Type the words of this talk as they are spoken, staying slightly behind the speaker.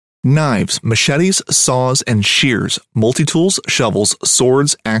Knives, machetes, saws, and shears, multi-tools, shovels,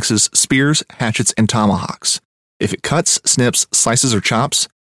 swords, axes, spears, hatchets, and tomahawks. If it cuts, snips, slices, or chops,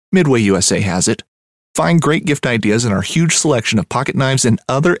 Midway USA has it. Find great gift ideas in our huge selection of pocket knives and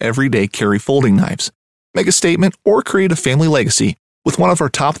other everyday carry folding knives. Make a statement or create a family legacy with one of our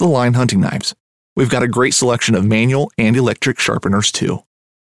top-of-the-line hunting knives. We've got a great selection of manual and electric sharpeners, too.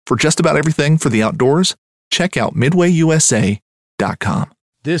 For just about everything for the outdoors, check out MidwayUSA.com.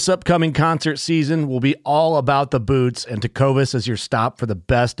 This upcoming concert season will be all about the boots, and Tecovas is your stop for the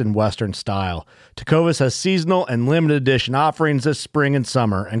best in Western style. Tecovas has seasonal and limited edition offerings this spring and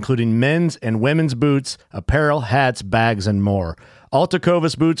summer, including men's and women's boots, apparel, hats, bags, and more. All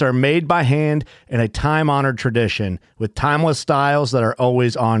Tecovas boots are made by hand in a time-honored tradition with timeless styles that are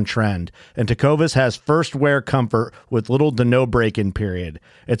always on trend. And Tecovas has first wear comfort with little to no break-in period.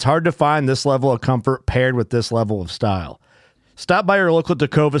 It's hard to find this level of comfort paired with this level of style. Stop by your local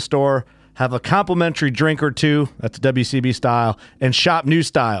Tecovas store, have a complimentary drink or two, that's WCB style, and shop new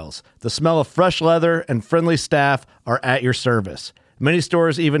styles. The smell of fresh leather and friendly staff are at your service. Many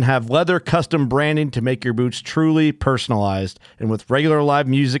stores even have leather custom branding to make your boots truly personalized. And with regular live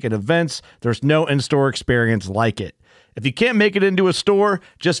music and events, there's no in-store experience like it. If you can't make it into a store,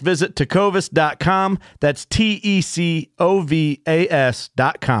 just visit tecovas.com. That's TECOVAS.com.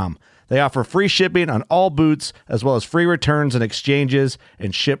 They offer free shipping on all boots, as well as free returns and exchanges,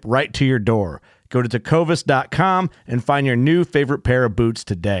 and ship right to your door. Go to tecovas.com and find your new favorite pair of boots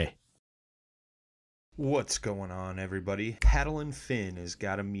today. What's going on, everybody? Paddle and Fin has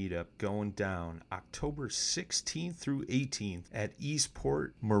got a meetup going down October 16th through 18th at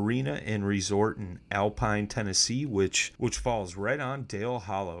Eastport Marina and Resort in Alpine, Tennessee, which falls right on Dale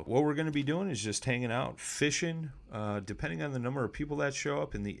Hollow. What we're going to be doing is just hanging out, fishing. Depending on the number of people that show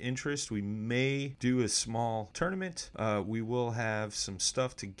up and the interest, we may do a small tournament. We will have some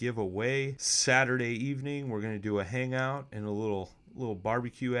stuff to give away. Saturday evening, we're going to do a hangout and a little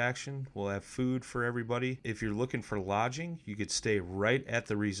barbecue action. We'll have food for everybody. If you're looking for lodging, you could stay right at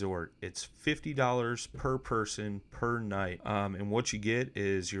the resort. It's $50 per person per night. And what you get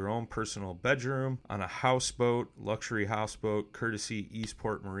is your own personal bedroom on a houseboat, luxury houseboat, courtesy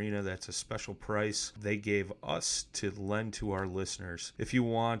Eastport Marina. That's a special price they gave us to lend to our listeners. If you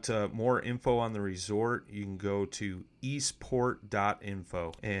want more info on the resort, you can go to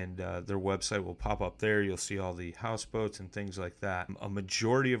eastport.info, and their website will pop up there. You'll see all the houseboats and things like that. A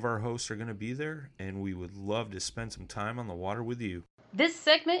majority of our hosts are going to be there, and we would love to spend some time on the water with you. This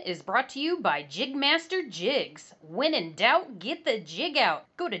segment is brought to you by Jigmaster Jigs. When in doubt, get the jig out.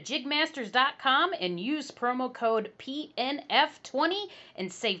 Go to jigmasters.com and use promo code PNF20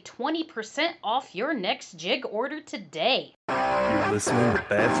 and save 20% off your next jig order today. You're listening to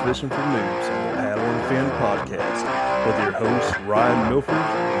Bass Fishing for Noobs on the Paddle and Fin podcast with your hosts Ryan Milford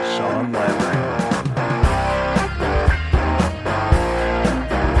and Sean Lavery.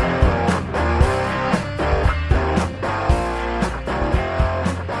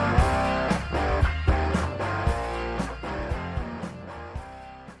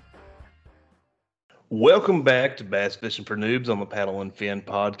 Welcome back to Bass Fishing for Noobs on the Paddle and Fin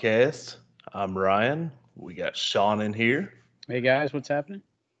podcast. I'm Ryan. We got Sean in here. Hey guys, what's happening?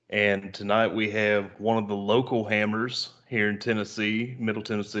 And tonight we have one of the local hammers here in Tennessee, Middle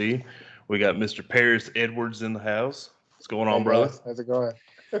Tennessee. We got Mr. Paris Edwards in the house. What's going on, brother? How's it going?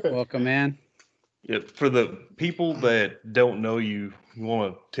 Welcome, man. Yeah, for the people that don't know you, you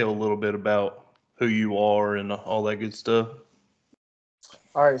want to tell a little bit about who you are and all that good stuff?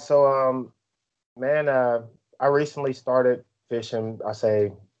 All right, so man, I recently started fishing, I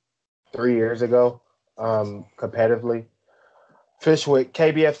say 3 years ago, competitively. Fished with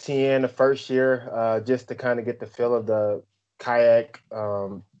KBFTN the first year, just to kind of get the feel of the kayak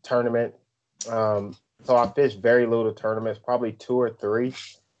tournament. So I fished very little tournaments, probably 2 or 3.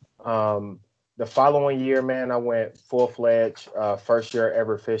 The following year, man, I went full-fledged, first year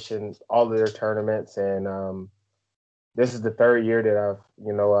ever fishing all of their tournaments, and this is the 3rd year that I've,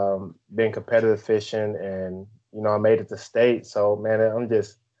 been competitive fishing, and, I made it to state. So, man,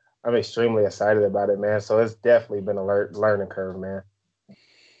 I'm extremely excited about it, man. So it's definitely been a learning curve, man.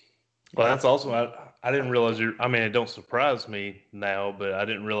 Well, that's awesome. I didn't realize it don't surprise me now, but I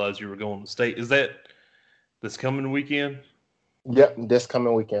didn't realize you were going to state. Is that this coming weekend? Yep, this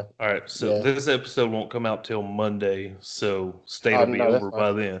coming weekend. All right, so This episode won't come out till Monday, so state will be over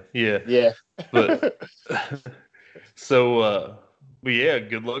by then. Yeah. Yeah. But so, but yeah,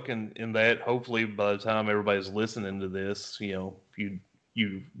 good luck in that. Hopefully, by the time everybody's listening to this,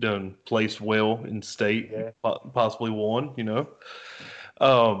 you've done placed well in state, possibly won.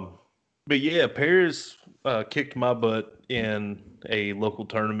 But yeah, Paris, kicked my butt in a local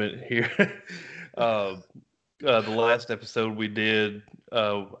tournament here. The last episode we did,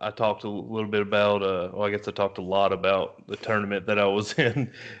 I talked a little bit about, I guess I talked a lot about the tournament that I was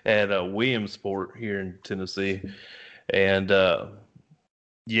in at Williamsport here in Tennessee. And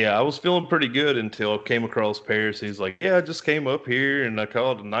yeah, I was feeling pretty good until I came across Paris. He's like, yeah, I just came up here and I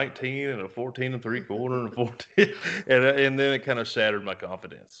called a 19 and a 14 and 3/4 and a 14. And then it kind of shattered my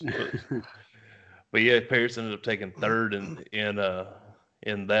confidence. But yeah, Paris ended up taking third in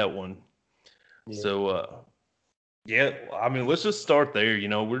that one. Yeah. So yeah, I mean, let's just start there.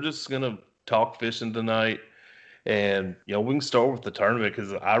 We're just gonna talk fishing tonight, and we can start with the tournament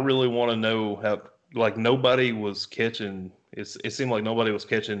because I really want to know how. Like nobody was catching. It seemed like nobody was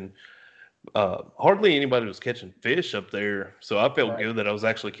catching. Hardly anybody was catching fish up there. So I felt good that I was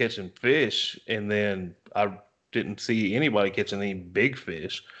actually catching fish, and then I didn't see anybody catching any big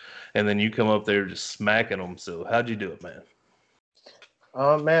fish. And then you come up there just smacking them. So how'd you do it, man?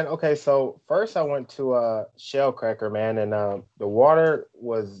 Man, okay, so first I went to Shellcracker, man, and the water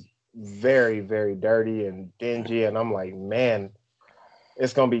was very, very dirty and dingy, and I'm like, man,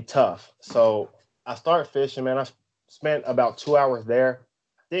 it's gonna be tough. So I start fishing, man. I spent about 2 hours there,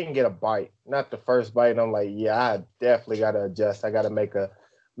 didn't get a bite, not the first bite. And I'm like, yeah, I definitely gotta adjust. I gotta make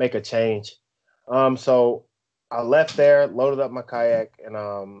a change. So I left there, loaded up my kayak,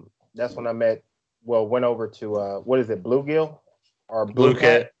 and that's when I went over to what is it, Bluegill? Or Blue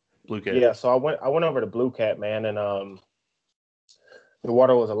Cat. Blue Cat. Yeah, so I went over to Blue Cat, man, and the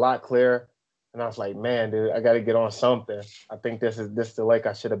water was a lot clearer, and I was like, man, dude, I got to get on something. I think this is the lake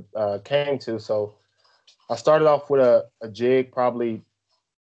I should have came to. So I started off with a jig, probably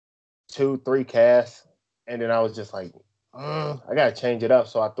 2-3 casts, and then I was just like, I got to change it up.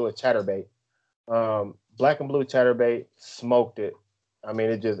 So I threw a chatterbait, black and blue chatterbait, smoked it. I mean,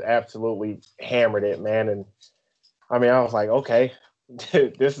 it just absolutely hammered it, man, and I mean, I was like, okay,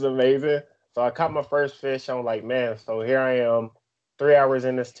 this is amazing. So I caught my first fish. I'm like, man, so here I am, 3 hours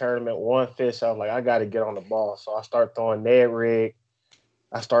in this tournament, one fish. I was like, I got to get on the ball. So I start throwing Ned rig.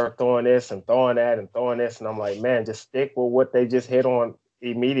 I start throwing this and throwing that and throwing this. And I'm like, man, just stick with what they just hit on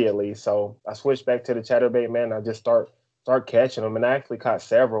immediately. So I switched back to the chatterbait, man. I just start catching them. And I actually caught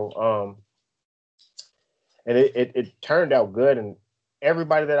several. And it turned out good. And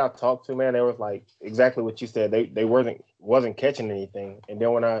everybody that I talked to, man, they was like exactly what you said. They wasn't catching anything. And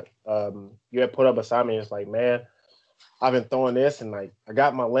then when you had put up beside me, it's like, man, I've been throwing this and like I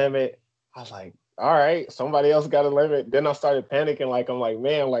got my limit. I was like, all right, somebody else got a limit. Then I started panicking, like I'm like,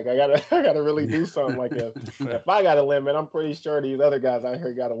 man, like I gotta really do something. Like if I got a limit, I'm pretty sure these other guys out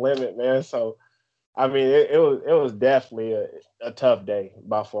here got a limit, man. So I mean, it was definitely a tough day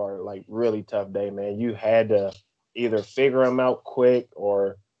by far, like really tough day, man. You had to either figure them out quick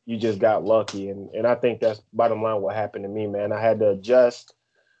or you just got lucky. And I think that's bottom line what happened to me, man. I had to adjust.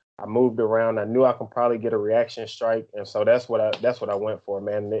 I moved around. I knew I could probably get a reaction strike. And so that's what I went for,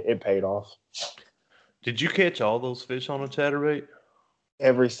 man. It paid off. Did you catch all those fish on a chatterbait?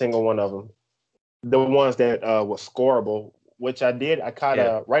 Every single one of them. The ones that was scoreable, which I did. I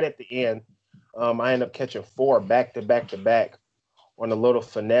caught right at the end. I ended up catching 4 back to back on a little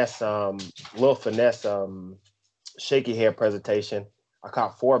finesse shaky hair presentation. I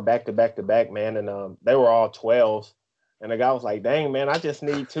caught 4 back to back, man, and they were all 12s. And the guy was like, "Dang, man, I just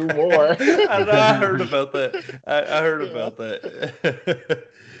need 2 more." I heard about that. I heard about that.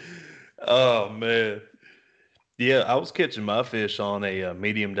 Oh man, yeah, I was catching my fish on a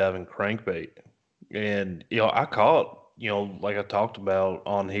medium diving crankbait, and I caught. Like I talked about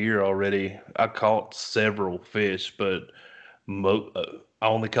on here already, I caught several fish, but I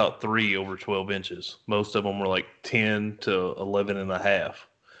only caught 3 over 12 inches. Most of them were like 10 to 11 and a half.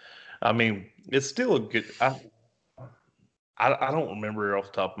 I mean, it's still a good. I don't remember off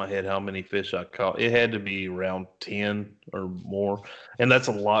the top of my head how many fish I caught. It had to be around 10 or more, and that's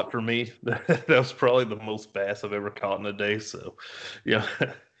a lot for me. That was probably the most bass I've ever caught in a day. So, yeah.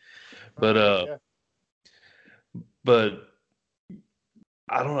 But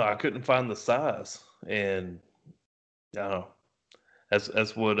I don't know. I couldn't find the size, and I don't know.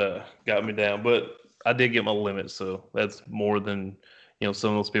 That's what got me down. But I did get my limit, so that's more than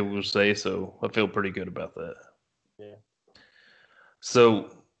some of those people would say. So I feel pretty good about that. Yeah. So,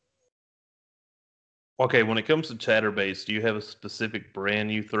 okay, when it comes to chatterbaits, do you have a specific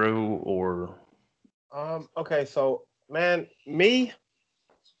brand you throw, or? Okay, so man,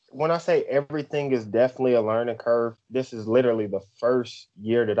 when I say everything is definitely a learning curve, this is literally the first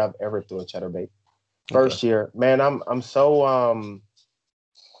year that I've ever threw a chatterbait. First year, man. I'm so I'm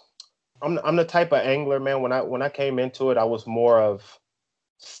the type of angler, man. When I came into it, I was more of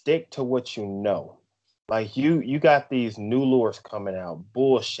stick to what you know. Like you got these new lures coming out,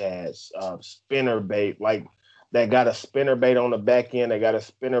 bull shads, spinner bait, like that got a spinner bait on the back end, they got a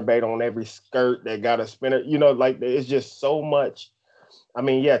spinner bait on every skirt, they got a spinner, like it's just so much. I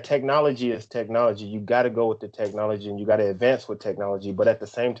mean, yeah, technology is technology. You got to go with the technology and you got to advance with technology. But at the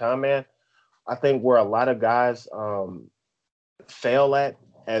same time, man, I think where a lot of guys fail at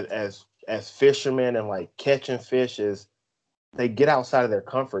as fishermen and like catching fish is they get outside of their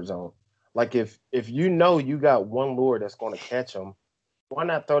comfort zone. Like if you know you got one lure that's going to catch them, why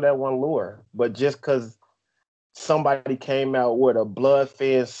not throw that one lure? But just because somebody came out with a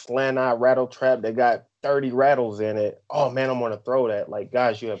bloodfin slant eye rattle trap that got 30 rattles in it, oh man, I'm going to throw that. Like,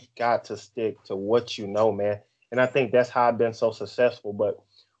 guys, you have got to stick to what you know, man. And I think that's how I've been so successful. But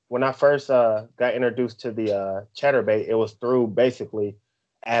when I first got introduced to the chatterbait, it was through basically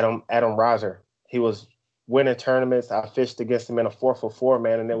Adam Roser. He was winning tournaments. I fished against him in a 4-for-4,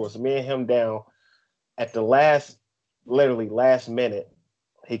 man, and it was me and him down at the literally last minute.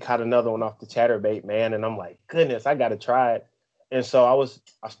 He caught another one off the chatterbait, man, and I'm like, goodness, I got to try it. And so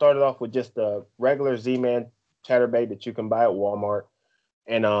I started off with just the regular Z-Man chatterbait that you can buy at Walmart,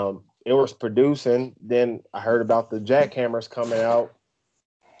 and it was producing. Then I heard about the jackhammers coming out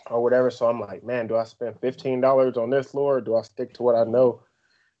or whatever, so I'm like, man, do I spend $15 on this lure, or do I stick to what I know?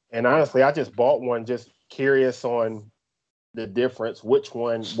 And honestly, I just bought one just curious on the difference, which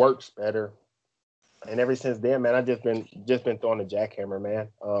one works better. And ever since then, man, I just been throwing the jackhammer, man.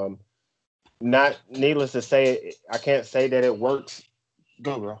 Not needless to say, I can't say that it works.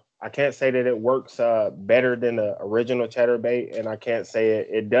 Go, bro. I can't say that it works better than the original chatterbait, and I can't say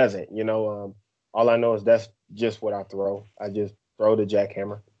it doesn't. All I know is that's just what I throw. I just throw the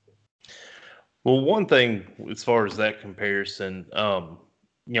jackhammer. Well, one thing as far as that comparison,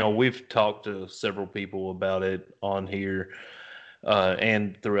 we've talked to several people about it on here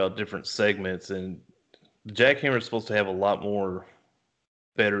and throughout different segments, and the jackhammer is supposed to have a lot more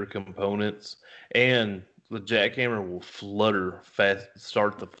better components, and the jackhammer will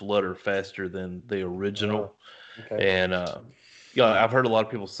start to flutter faster than the original. Okay. And I've heard a lot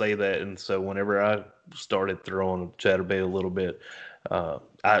of people say that, and so whenever I started throwing chatterbait a little bit,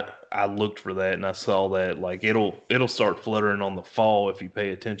 I looked for that and I saw that like it'll start fluttering on the fall if you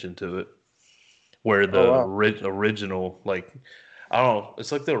pay attention to it. Where the original, like, I don't know,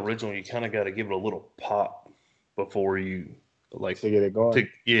 it's like the original, you kind of got to give it a little pop before you like to get it going.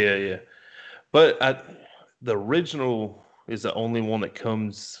 Yeah. But the original is the only one that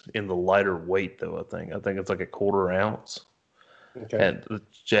comes in the lighter weight, though. I think it's like a 1/4 ounce. Okay. And the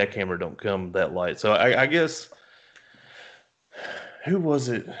jackhammer don't come that light. So I guess, who was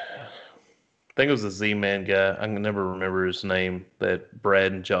it? I think it was the Z-Man guy. I can never remember his name that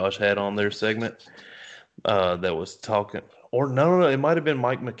Brad and Josh had on their segment that was talking. Or no, it might have been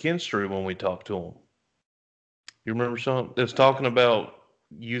Mike McKinstry when we talked to him. You remember something? It was talking about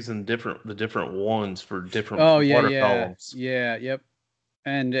using the different ones for different water columns. Yeah, yep.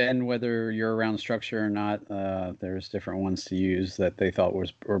 And whether you're around structure or not, there's different ones to use that they thought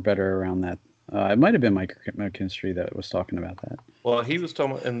were better around that. It might have been Mike McKinstry that was talking about that. Well, he was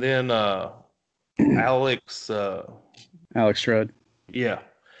talking, and then Alex Strode. Yeah,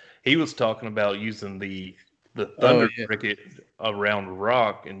 he was talking about using the Thunder Cricket around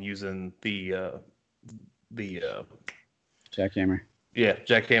rock and using the jackhammer. Yeah,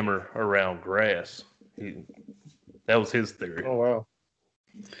 jackhammer around grass. That was his theory. Oh wow.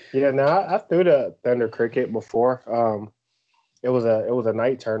 Yeah, I threw the Thunder Cricket before. It was a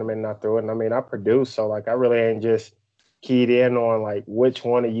night tournament and I threw it. And I mean, I produced, so like I really ain't just keyed in on like which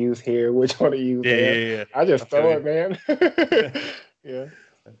one to use here, which one to use there. Yeah. I just throw it, man. Yeah.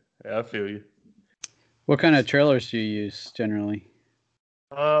 Yeah, I feel you. What kind of trailers do you use generally?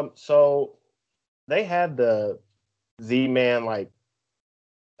 So they have the Z-Man like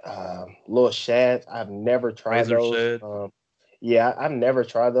little shads. I've never tried Razor those. shad. Yeah, I've never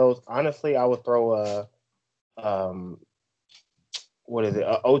tried those. Honestly, I would throw what is it?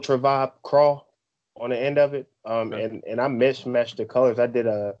 A Ultra Vibe crawl on the end of it. And I mismatched the colors. I did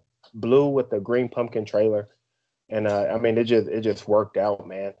a blue with a green pumpkin trailer, and I mean it just worked out,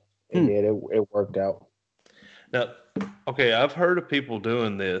 man. It worked out. Now, okay, I've heard of people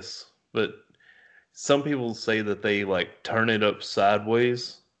doing this, but some people say that they like turn it up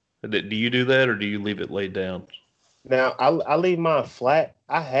sideways. Do you do that, or do you leave it laid down? Now I leave mine flat.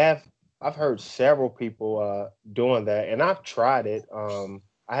 I've heard several people doing that, and I've tried it.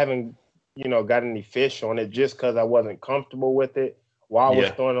 I haven't, got any fish on it just because I wasn't comfortable with it. While I was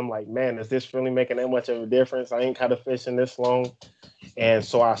throwing, I'm like, man, is this really making that much of a difference? I ain't caught a fish in this long, and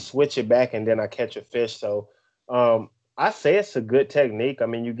so I switch it back, and then I catch a fish. So I say it's a good technique. I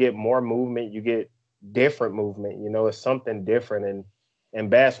mean, you get more movement, you get different movement. You know, it's something different. And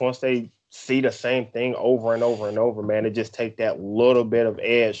bass, once they see the same thing over and over and over, man, it just take that little bit of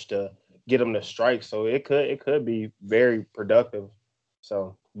edge to get them to strike. So it could be very productive.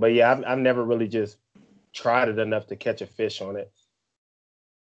 So, but yeah, I've never really just tried it enough to catch a fish on it.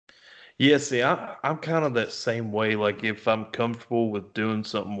 Yeah, see, I'm kind of that same way. Like if I'm comfortable with doing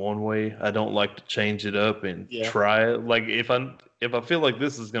something one way, I don't like to change it up and try it. Like if I feel like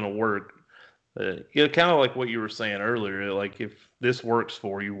this is gonna work, kind of like what you were saying earlier. Like if this works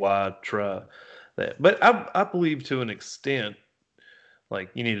for you, why try that? But I believe to an extent,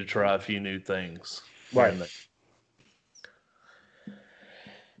 like you need to try a few new things. Right.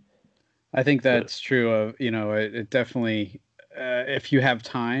 I think that's true of, it definitely, if you have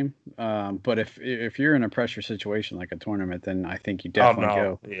time, but if you're in a pressure situation like a tournament, then I think you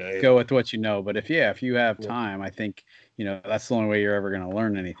definitely go with what you know. But if you have time, I think, that's the only way you're ever going to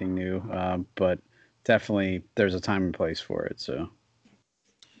learn anything new. But definitely there's a time and place for it. So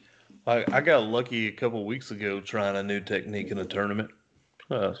I got lucky a couple of weeks ago trying a new technique in a tournament.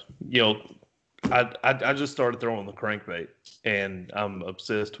 I just started throwing the crankbait and I'm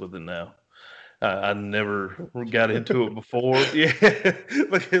obsessed with it now. I never got into it before. Yeah,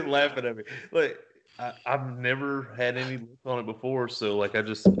 look at laughing at me. Like I've never had any look on it before, so like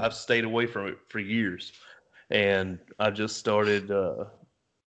I've stayed away from it for years, and I just started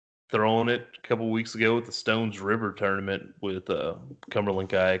throwing it a couple of weeks ago at the Stones River tournament with Cumberland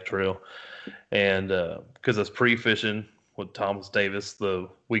Kayak Trail, and because I was pre-fishing with Thomas Davis the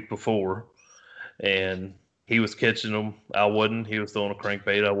week before, and he was catching them, I wasn't. He was throwing a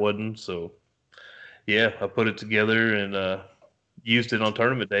crankbait, I wasn't, so. Yeah, I put it together and used it on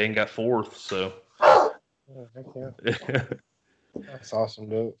tournament day and got fourth. So, that's awesome,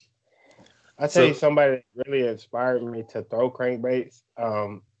 dude. I tell you, somebody that really inspired me to throw crankbaits.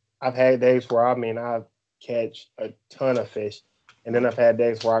 I've had days where I catch a ton of fish, and then I've had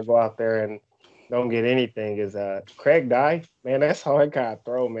days where I go out there and don't get anything. Is Craig Dye, man? That's how I got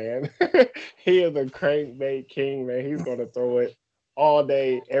throw, man. He is a crankbait king, man. He's gonna throw it all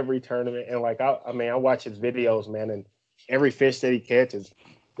day, every tournament. And like, I watch his videos, man, and every fish that he catches,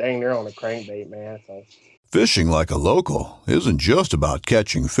 dang near on a crankbait, man. So fishing like a local isn't just about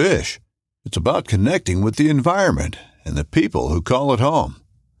catching fish. It's about connecting with the environment and the people who call it home.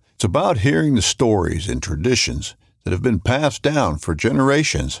 It's about hearing the stories and traditions that have been passed down for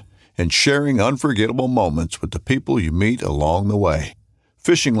generations and sharing unforgettable moments with the people you meet along the way.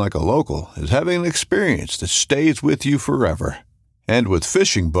 Fishing like a local is having an experience that stays with you forever. And with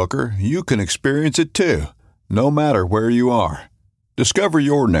Fishing Booker, you can experience it too, no matter where you are. Discover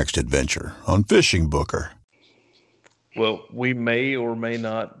your next adventure on Fishing Booker. Well, we may or may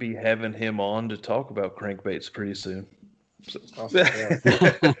not be having him on to talk about crankbaits pretty soon. So.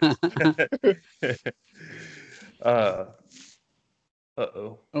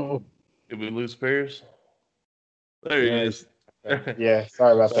 Uh-oh. Did we lose Paris? There he is. Yeah,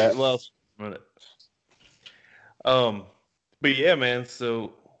 sorry about that. Lost a minute. But yeah, man,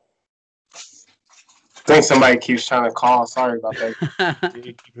 so I think somebody keeps trying to call. Sorry about that.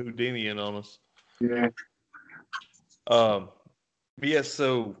 Keep Houdini in on us. Yeah. Yeah,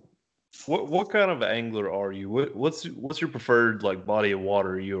 so what kind of angler are you? What's your preferred like body of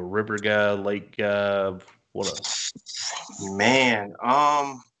water? Are you a river guy, lake guy? What else? Man,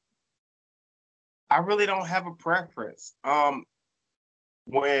 I really don't have a preference.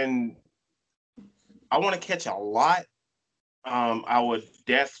 When I want to catch a lot, I would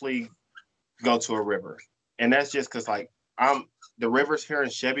definitely go to a river. And that's just because, like, the rivers here in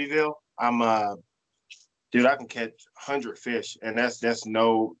Shelbyville, dude, I can catch 100 fish. And that's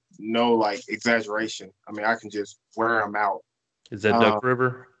no, like, exaggeration. I mean, I can just wear them out. Is that Duck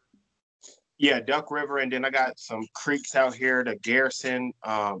River? Yeah, Duck River. And then I got some creeks out here, the Garrison,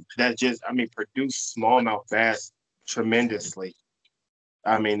 that just, produce smallmouth bass tremendously.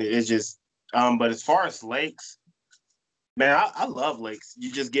 I mean, it's just, but as far as lakes, man, I love lakes.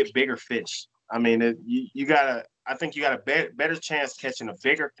 You just get bigger fish. I mean, I think you got a better chance catching a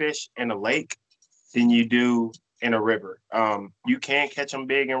bigger fish in a lake than you do in a river. You can catch them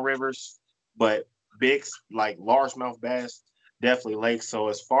big in rivers, but big, like largemouth bass, definitely lakes. So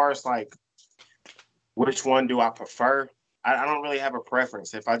as far as like, which one do I prefer? I don't really have a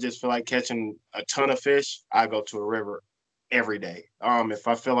preference. If I just feel like catching a ton of fish, I go to a river every day. If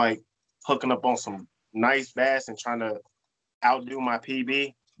I feel like hooking up on some nice bass and trying to outdo my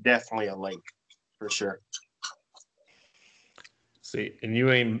PB, definitely a lake for sure. See, and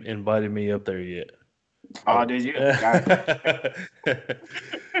you ain't invited me up there yet. Oh, did you?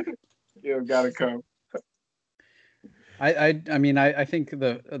 You gotta come. I mean, I think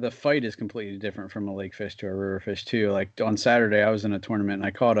the fight is completely different from a lake fish to a river fish too. Like on Saturday, I was in a tournament and I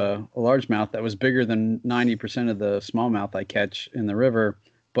caught a largemouth that was bigger than 90% of the smallmouth I catch in the river,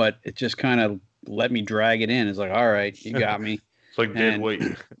 but it just kind of let me drag it in. It's like, all right, you got me. It's like dead weight.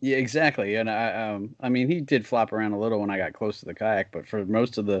 Yeah, exactly. And I mean, he did flop around a little when I got close to the kayak, but for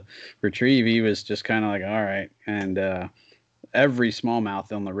most of the retrieve, he was just kind of like, all right. And every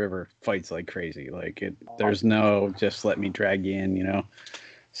smallmouth on the river fights like crazy. Like there's no just let me drag you in, you know.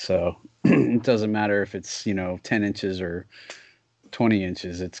 So it doesn't matter if it's 10 inches or 20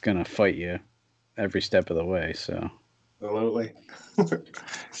 inches. It's gonna fight you every step of the way. So Absolutely.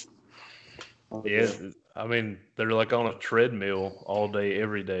 Yeah, I mean they're like on a treadmill all day,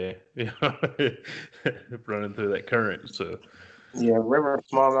 every day, running through that current. So yeah, river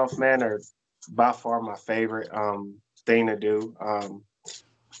smallmouth, man, are by far my favorite thing to do.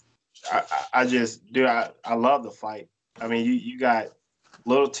 I just do. I love the fight. I mean, you got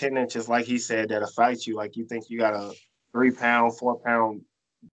little 10 inches, like he said, that'll fight you. Like you think you got a 3 pound, 4 pound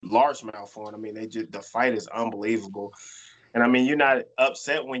largemouth on. I mean, the fight is unbelievable. And I mean, you're not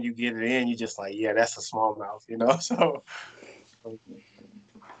upset when you get it in. You're just like, yeah, that's a smallmouth, you know. So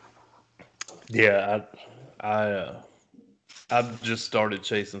yeah, I've just started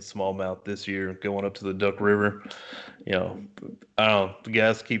chasing smallmouth this year, going up to the Duck River. I don't know. The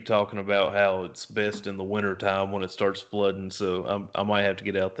guys keep talking about how it's best in the wintertime when it starts flooding. So I might have to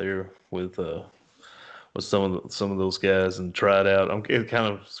get out there with some of those guys and try it out. It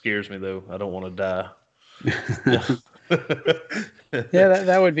kind of scares me though. I don't want to die. Yeah,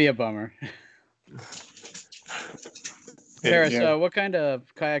 that would be a bummer. Paris, what kind of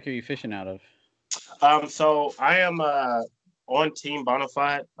kayak are you fishing out of? So I am on Team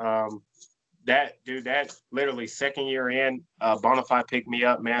Bonafide. That literally second year in, Bonafide picked me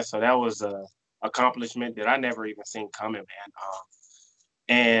up, man. So that was a accomplishment that I never even seen coming, man.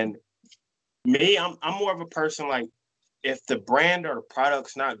 And me, I'm more of a person like, if the brand or the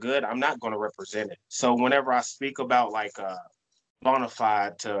product's not good, I'm not going to represent it. So whenever I speak about like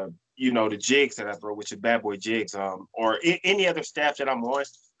Bonafide to the jigs that I throw, which is Bad Boy Jigs, or any other staff that I'm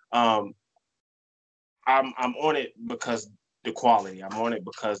on, I'm on it because the quality. I'm on it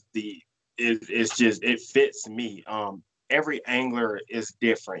because it fits me. Every angler is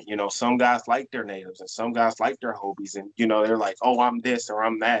different. Some guys like their natives and some guys like their Hobies, and they're like, oh, I'm this or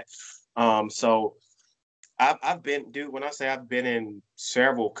I'm that. So I've been, dude, when I say I've been in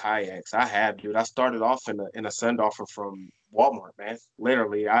several kayaks, I have, dude. I started off in a Sundowner from Walmart, man.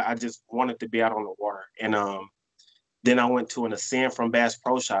 Literally, I just wanted to be out on the water. And then I went to an Ascend from Bass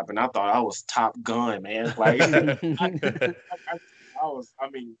Pro Shop, and I thought I was Top Gun, man. Like, I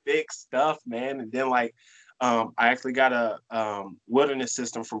mean, big stuff, man. And then, like, I actually got a wilderness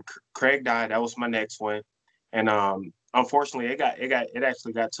system from Craig Dye. That was my next one. And unfortunately, it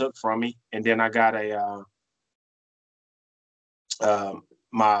actually got took from me. And then I got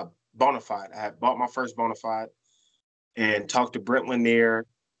my Bonafide. I had bought my first Bonafide and talked to Brent Lanier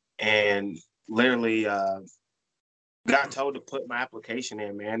and literally got told to put my application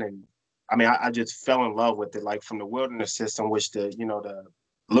in, man. And I mean, I just fell in love with it, like from the wilderness system, which the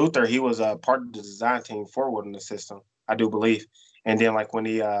Luther, he was a part of the design team for wilderness system, I do believe. And then like when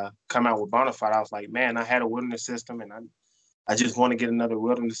he come out with Bonafide, I was like, man, I had a wilderness system and I just want to get another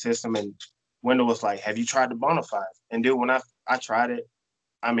wilderness system. And Wendell was like, have you tried the Bonafide? And dude, when I tried it,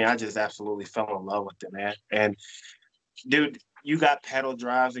 I mean, I just absolutely fell in love with it, man. And dude, you got pedal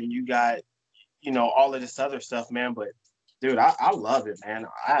drives and you got, all of this other stuff, man. But dude, I love it, man.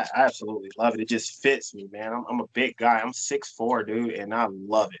 I absolutely love it. It just fits me, man. I'm a big guy. I'm 6'4", dude, and I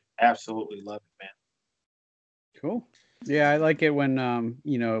love it. Absolutely love it, man. Cool. Yeah, I like it when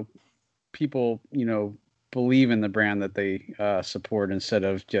people believe in the brand that they support instead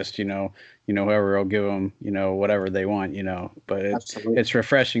of just whoever will give them whatever they want, but it's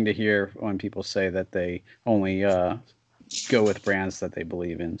refreshing to hear when people say that they only go with brands that they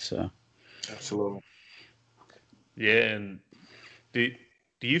believe in. So absolutely. Yeah. And do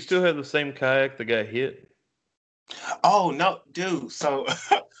you still have the same kayak that got hit? Oh no, dude. So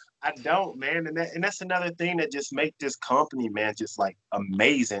I don't, man. And that's another thing that just make this company, man, just like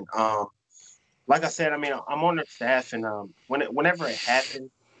amazing. Like I said, I mean, I'm on their staff, and whenever it happened,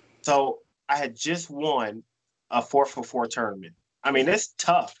 so I had just won a 4-for-4 tournament. I mean, it's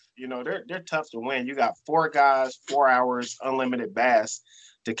tough. They're tough to win. You got 4 guys, 4 hours, unlimited bass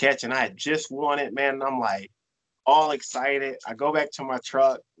to catch, and I had just won it, man. And I'm like all excited. I go back to my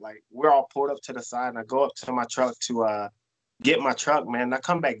truck, like we're all pulled up to the side, and I go up to my truck to get my truck, man. And I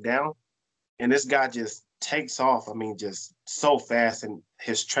come back down, and this guy just takes off. I mean, just so fast, and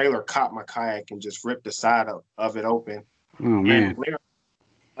his trailer caught my kayak and just ripped the side of it open. Oh man!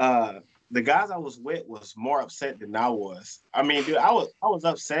 And the guys I was with was more upset than I was. I mean, dude, I was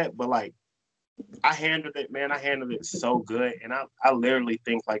upset, but like I handled it, man. I handled it so good, and I literally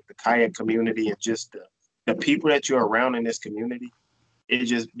think like the kayak community and just the people that you're around in this community, it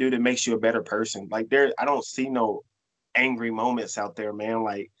just, dude, it makes you a better person. Like I don't see no angry moments out there, man.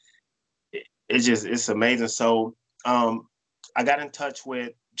 Like it's amazing. So I got in touch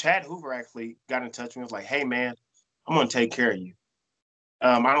with Chad Hoover. Actually got in touch with me. Was like, hey man, I'm gonna take care of you.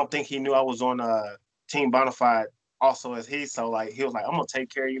 I don't think he knew I was on Team Bonafide also as he. So like he was like, I'm gonna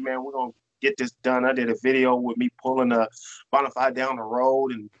take care of you, man. We're gonna get this done. I did a video with me pulling a Bonafide down the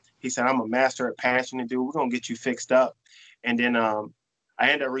road, and he said, I'm a master at passion, dude. We're gonna get you fixed up. And then I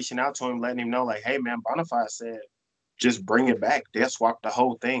ended up reaching out to him, letting him know, like, hey man, Bonafide said, just bring it back. They'll swap the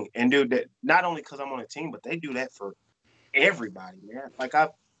whole thing. And dude, that not only because I'm on a team, but they do that for everybody, man. Like I'm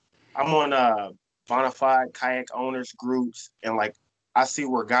on Bonafide kayak owners groups, and like I see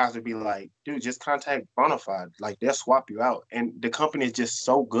where guys would be like, dude, just contact Bonafide. Like they'll swap you out. And the company is just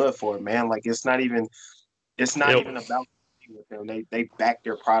so good for it, man. Like it's not even about with them. They back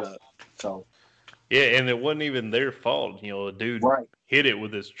their product. So yeah, and it wasn't even their fault. You know, a dude hit it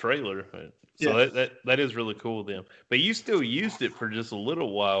with his trailer. So that is really cool of them. But you still used it for just a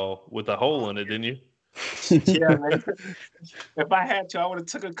little while with a hole in it, didn't you? Yeah, man. If I had to, I would have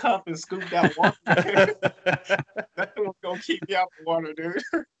took a cup and scooped out water. Nothing was gonna keep me out the water, dude,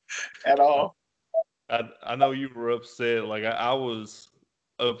 at all. I know you were upset. Like I was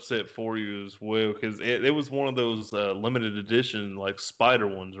upset for you as well, because it was one of those limited edition like spider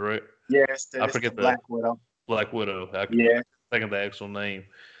ones, right? Yeah, I forget the Black Widow. Black Widow. I think of the actual name.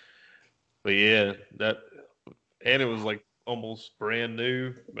 But yeah, and it was like almost brand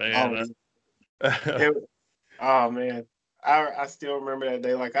new, man. Oh man, I still remember that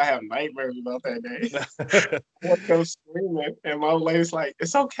day. Like I have nightmares about that day. I would go screaming, and my old lady's like,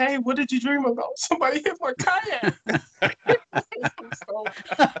 "It's okay. What did you dream about? Somebody hit my kayak."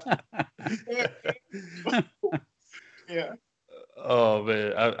 Yeah. Oh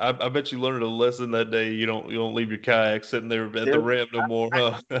man, I bet you learned a lesson that day. You don't leave your kayak sitting there at the ramp no more,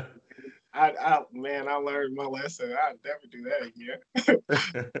 huh? I learned my lesson. I'd never do that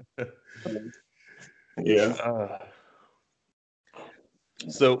again. Yeah.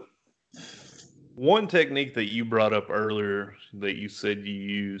 So one technique that you brought up earlier that you said you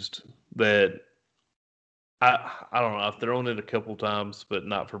used that I don't know, I've thrown it a couple times, but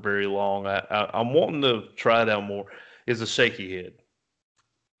not for very long. I'm wanting to try it out more. Is a shaky head.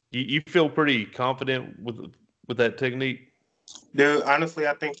 You feel pretty confident with that technique? Dude, honestly,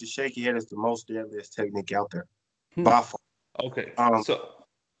 I think the shaky head is the most deadliest technique out there. By far. Okay. So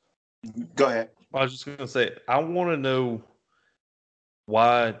go ahead. I was just gonna say, I want to know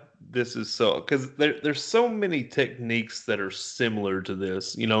why this is so, because there's so many techniques that are similar to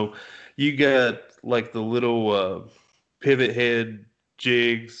this. You know, you got like the little pivot head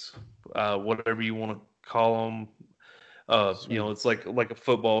jigs, whatever you want to call them. You know, it's like a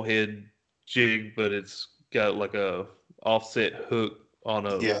football head jig, but it's got like a offset hook on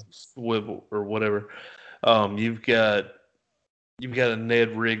a swivel or whatever. You've got a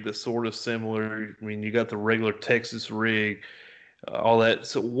Ned rig that's sort of similar. I mean, you got the regular Texas rig, all that.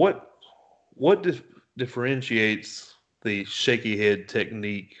 So what differentiates the shaky head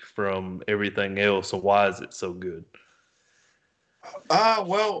technique from everything else, and why is it so good?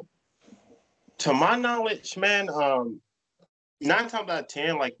 Well, to my knowledge, man, 9 times out of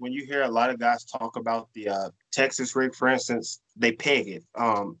 10, like when you hear a lot of guys talk about the Texas rig, for instance, they peg it.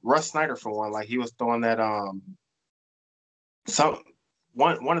 Russ Snyder, for one, like he was throwing that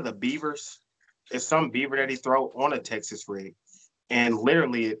one of the beavers. It's some beaver that he throw on a Texas rig, and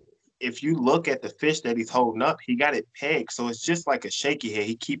literally, if you look at the fish that he's holding up, he got it pegged, so it's just like a shaky head.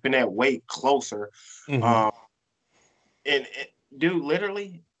 He keeping that weight closer, and dude,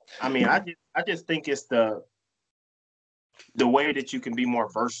 literally, I mean, I just think it's the way that you can be more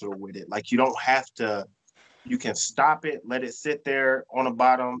versatile with it. Like you don't have to, you can stop it, let it sit there on the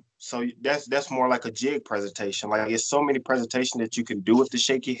bottom. So that's more like a jig presentation. Like there's so many presentations that you can do with the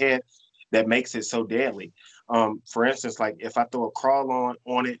shaky head that makes it so deadly. For instance, like if I throw a crawl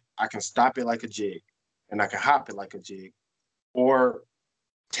on it, I can stop it like a jig and I can hop it like a jig. Or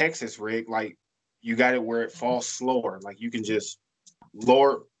Texas rig, like you got it where it falls slower. Like you can just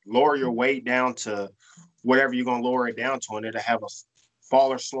lower your weight down to whatever you're going to lower it down to, and it'll have a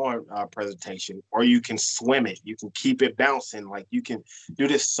fall or slower presentation. Or you can swim it. You can keep it bouncing. Like you can do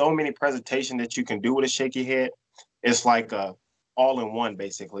this so many presentations that you can do with a shaky head. It's like all in one,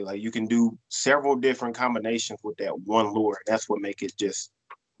 basically. Like you can do several different combinations with that one lure. That's what make it just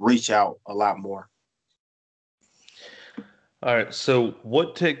reach out a lot more. All right. So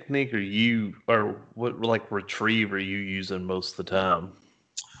what technique or what like retrieve are you using most of the time?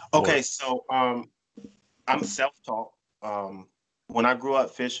 Okay. So, I'm self-taught. When I grew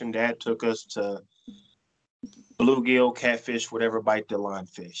up fishing, Dad took us to bluegill, catfish, whatever bite the line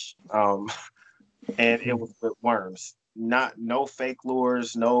fish. And it was with worms. No fake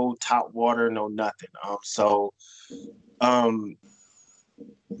lures, no top water, no nothing. I'm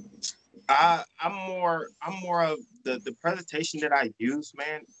more of the presentation that I use,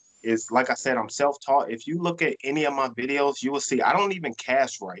 man, is like I said, I'm self-taught. If you look at any of my videos, you will see I don't even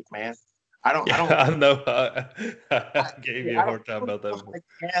cast right, man. I don't I know. I gave you a hard time about that one. I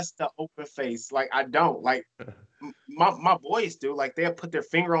cast the open face. Like I don't. Like my boys do. Like they'll put their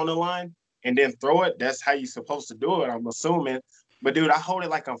finger on the line and then throw it. That's how you're supposed to do it, I'm assuming. But dude, I hold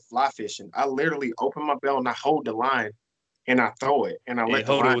it like I'm fly fishing. I literally open my belt and I hold the line and I throw it and I let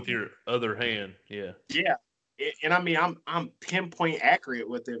the hold line it with your other hand. Yeah. Yeah. And I mean, I'm pinpoint accurate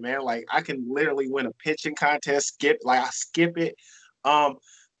with it, man. Like I can literally win a pitching contest, I skip it.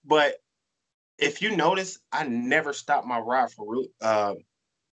 But if you notice, I never stop my rod for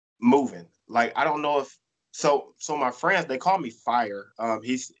moving. Like I don't know if so my friends, they call me Fire.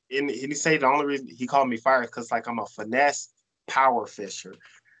 He say the only reason he called me Fire is because like I'm a finesse power fisher.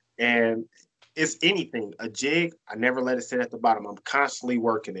 And it's anything. A jig, I never let it sit at the bottom. I'm constantly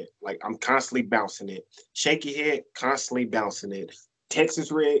working it. Like I'm constantly bouncing it. Shaky head, constantly bouncing it.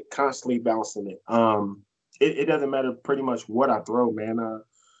 Texas rig, constantly bouncing it. It doesn't matter pretty much what I throw, man.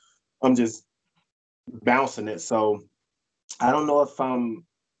 I'm just bouncing it. So I don't know if I'm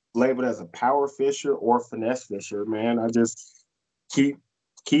labeled as a power fisher or finesse fisher, man. I just keep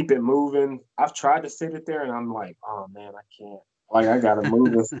it moving. I've tried to sit it there and I'm like, oh man, I can't. Like I gotta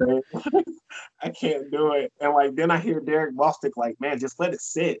move and stay. I can't do it. And like then I hear Derek Bostic like, man, just let it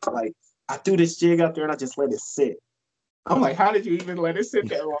sit. Like I threw this jig out there and I just let it sit. I'm like, how did you even let it sit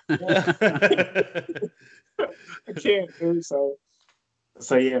that long? I can't do so.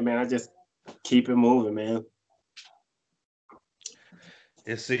 So yeah, man, I just keep it moving, man.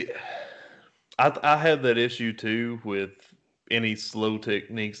 You see, I have that issue too with any slow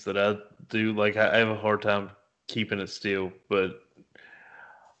techniques that I do. Like I have a hard time keeping it still, but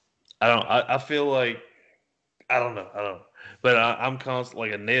I feel like I don't know, but I'm constantly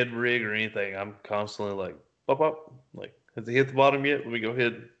like a Ned rig or anything. I'm constantly like pop, like has it hit the bottom yet? Let me go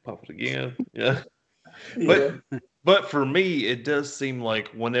ahead and pop it again. Yeah. But for me, it does seem like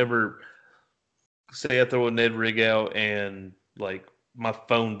whenever, say I throw a Ned rig out and like my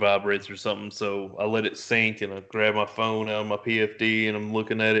phone vibrates or something, so I let it sink and I grab my phone out of my PFD and I'm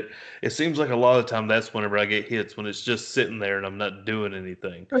looking at it. It seems like a lot of the time that's whenever I get hits, when it's just sitting there and I'm not doing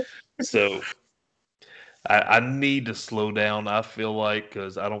anything. So I need to slow down, I feel like,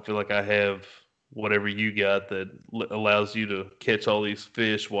 because I don't feel like I have whatever you got that allows you to catch all these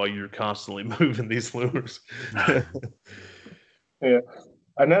fish while you're constantly moving these lures. Yeah.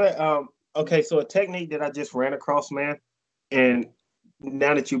 Another okay, so a technique that I just ran across, man, and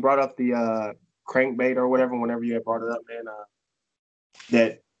now that you brought up the crankbait or whatever, whenever you had brought it up, man,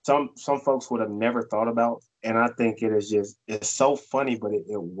 that some folks would have never thought about, and I think it's so funny, but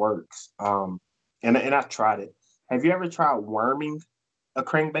it works. And I've tried it. Have you ever tried worming a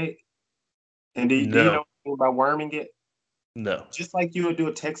crankbait? And do you know anything about worming it? No. Just like you would do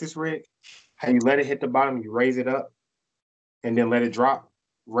a Texas rig, how you let it hit the bottom, you raise it up, and then let it drop,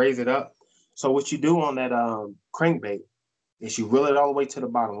 raise it up. So what you do on that crankbait is you reel it all the way to the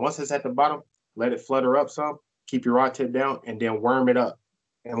bottom. Once it's at the bottom, let it flutter up some, keep your rod tip down, and then worm it up.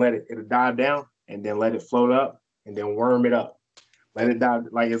 And it'll dive down, and then let it float up, and then worm it up. Let it dive,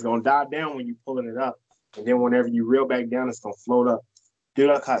 like it's gonna dive down when you're pulling it up. And then whenever you reel back down, it's gonna float up. Dude,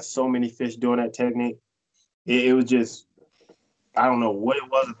 I caught so many fish doing that technique. It was just, I don't know what it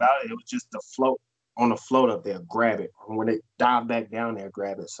was about it. It was just the float. On the float up there, grab it. And when they dive back down there,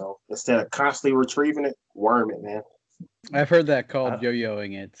 grab it. So instead of constantly retrieving it, worm it, man. I've heard that called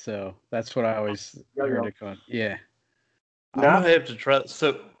yo-yoing it, so that's what I always heard it called. Yeah. Now I have to try.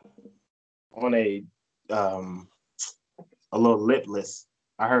 So on a little lipless,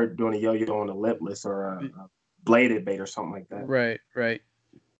 I heard doing a yo-yo on a lipless or a bladed bait or something like that. Right.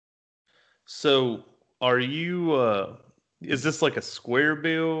 So are you? Is this like a square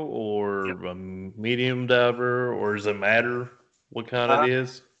bill or a medium diver, or does it matter what kind it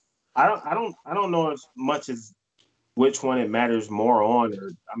is? I don't know as much as which one it matters more on. Or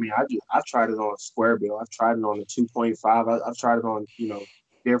I mean, I've tried it on a square bill. I've tried it on the 2.5. I've tried it on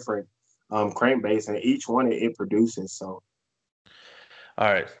different crankbaits, and each one it produces. So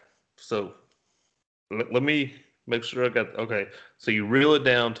All right. So let me make sure I got. Okay. So you reel it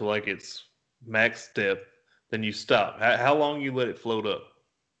down to like its max depth, then you stop. How long you let it float up?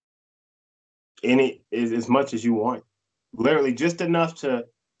 Any is as much as you want. Literally just enough to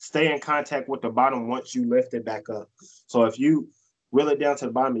stay in contact with the bottom once you lift it back up. So if you reel it down to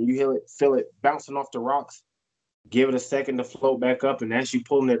the bottom and you feel it bouncing off the rocks, give it a second to float back up, and as you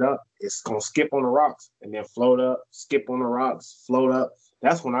pulling it up, it's gonna skip on the rocks and then float up, skip on the rocks, float up.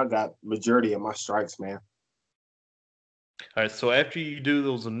 That's when I got majority of my strikes, man. All right, so after you do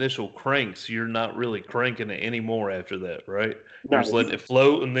those initial cranks, you're not really cranking it anymore after that, right? You're just letting it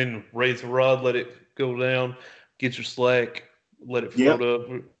float and then raise the rod, let it go down, get your slack, let it float up.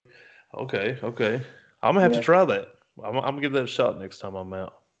 Okay. I'm going to have to try that. I'm going to give that a shot next time I'm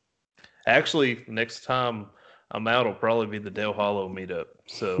out. Actually, next time I'm out will probably be the Dale Hollow meetup.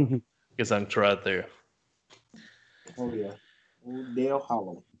 So I guess I can try it there. Oh, yeah. Dale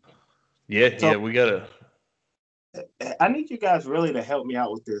Hollow. Yeah, we got to. I need you guys really to help me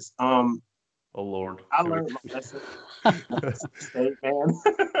out with this. Oh Lord. I learned my lesson. State, man.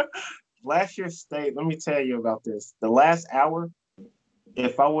 Last year's state, let me tell you about this. The last hour,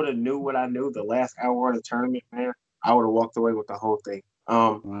 if I would have knew what I knew the last hour of the tournament, man, I would have walked away with the whole thing.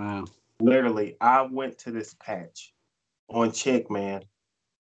 Wow. Literally, I went to this patch on Chick, man,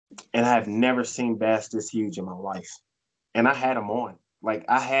 and I've never seen bass this huge in my life. And I had them on. Like,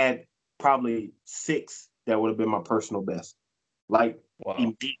 I had probably 6 that would have been my personal best. Like,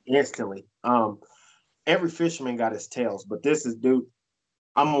 instantly. Every fisherman got his tails, but this is, dude,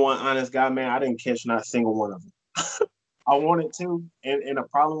 I'm one honest guy, man. I didn't catch not a single one of them. I wanted to, and the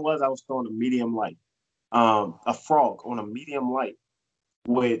problem was I was throwing a medium light. A frog on a medium light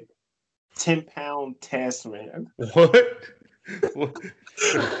with 10-pound test, man. What?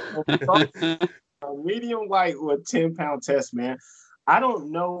 A medium light with 10-pound test, man. I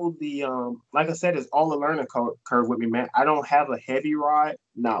don't know the like I said, it's all a learning curve with me, man. I don't have a heavy rod,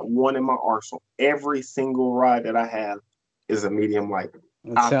 not one in my arsenal. Every single rod that I have is a medium light.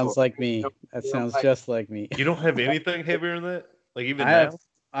 That sounds like me. That sounds just like me. You don't have anything heavier than that? Like even now?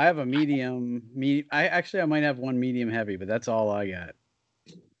 I have a medium. I might have one medium heavy, but that's all I got.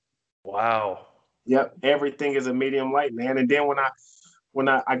 Wow. Yep, everything is a medium light, man. And then when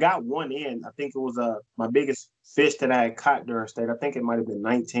I got one in, I think it was my biggest fish that I had caught during state. I think it might have been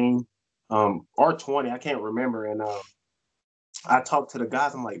 19 or 20. I can't remember. And I talked to the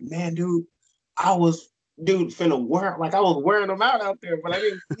guys. I'm like, man, dude, I was wearing them out there, but I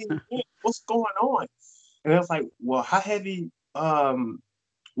didn't see what's going on. And it was like, well, how heavy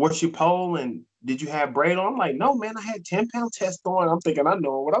was your pole, and did you have braid on? I'm like, no, man, I had 10-pound test on. I'm thinking I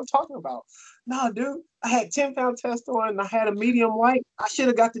know what I'm talking about. No, dude, I had 10-pound test on, and I had a medium light. I should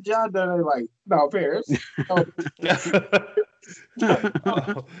have got the job done. They're like, no, Paris.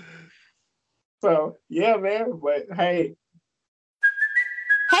 So yeah, man. But hey.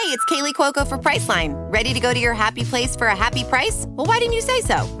 Hey, it's Kaylee Cuoco for Priceline. Ready to go to your happy place for a happy price? Well, why didn't you say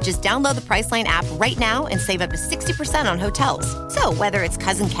so? Just download the Priceline app right now and save up to 60% on hotels. So whether it's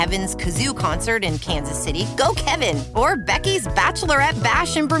Cousin Kevin's Kazoo Concert in Kansas City, go Kevin, or Becky's Bachelorette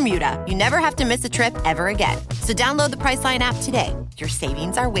Bash in Bermuda, you never have to miss a trip ever again. So download the Priceline app today. Your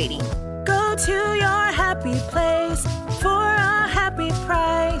savings are waiting. Go to your happy place for a happy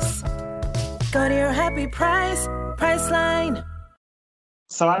price. Go to your happy price, Priceline.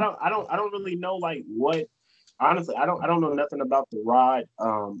 So I don't really know like what. Honestly, I don't know nothing about the rod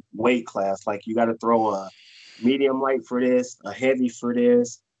weight class. Like you got to throw a medium light for this, a heavy for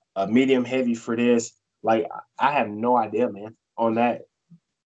this, a medium heavy for this. Like I have no idea, man, on that.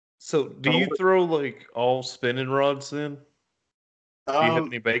 So do you throw like all spinning rods then? Do you have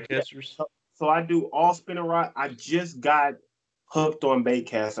any bait casters? So I do all spinning rod. I just got hooked on bait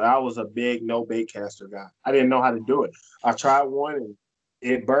caster. I was a big no bait caster guy. I didn't know how to do it. I tried one and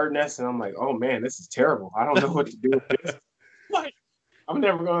it bird nest, and I'm like, oh man, this is terrible. I don't know what to do with this. Like, I'm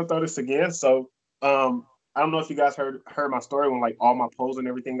never gonna throw this again. So I don't know if you guys heard my story when like all my poles and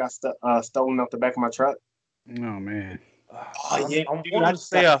everything got stolen off the back of my truck. Oh man. Oh yeah.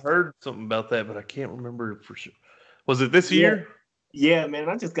 I heard something about that, but I can't remember for sure. Was it this year? Yeah, man.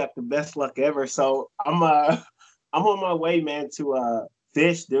 I just got the best luck ever. So I'm on my way, man, to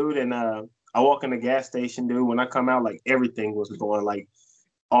fish, dude, and I walk in the gas station, dude. When I come out, like everything was going like.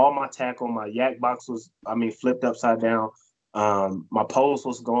 All my tackle, my yak box was, flipped upside down. My post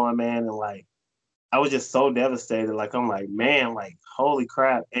was going, man. And like, I was just so devastated. Like, I'm like, man, like, holy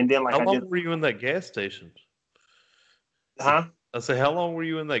crap. And then like, how long were you in that gas station? Huh? I say, how long were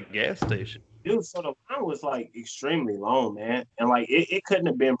you in that gas station? Dude, so the line was like extremely long, man. And like, it couldn't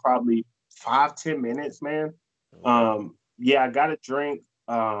have been probably 5-10 minutes, man. I got a drink,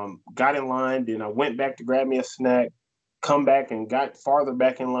 got in line, then I went back to grab me a snack, come back and got farther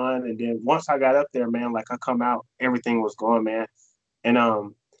back in line. And then once I got up there, man, like I come out, everything was gone, man. And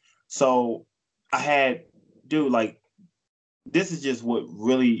so I had, dude, like, this is just what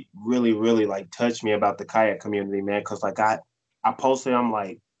really, really, really like touched me about the kayak community, man. Cause like I posted, I'm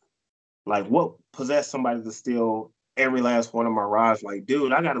like what possessed somebody to steal every last one of my rods? Like,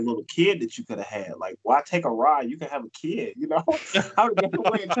 dude, I got a little kid that you could have had. Like, why take a rod? You can have a kid, you know? How to get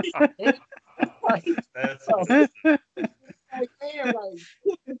away? Like, man,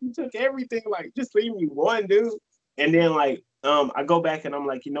 like you took everything. Like, just leave me one, dude. And then like, I go back and I'm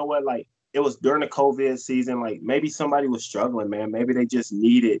like, you know what? Like, it was during the COVID season. Like, maybe somebody was struggling, man. Maybe they just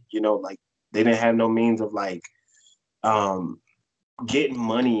needed, you know, like they didn't have no means of like, getting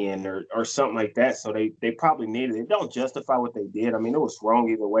money in or something like that. So they probably needed it. Don't justify what they did. I mean, it was wrong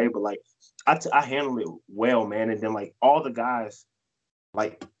either way, but like I handled it well, man. And then like all the guys,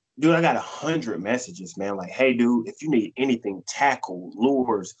 like, dude, I got 100 messages, man. Like, hey, dude, if you need anything, tackle,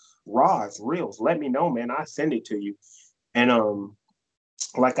 lures, rods, reels, let me know, man. I send it to you. And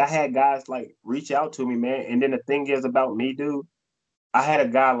like I had guys like reach out to me, man. And then the thing is about me, dude, I had a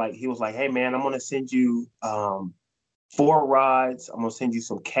guy like, he was like, hey, man, I'm gonna send you 4 rods. I'm gonna send you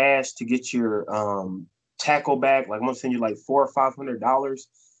some cash to get your tackle back. Like, I'm gonna send you like $400 or $500.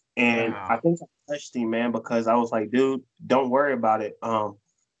 And wow. I think I touched him, man, because I was like, dude, don't worry about it.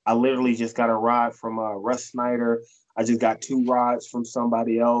 I literally just got a rod from Russ Snyder. I just got 2 rods from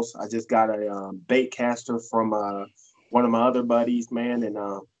somebody else. I just got a bait caster from one of my other buddies, man. And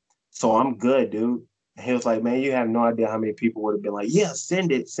so I'm good, dude. And he was like, man, you have no idea how many people would have been like, yeah,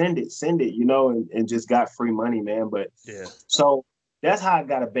 send it, you know, and just got free money, man. But yeah, so that's how I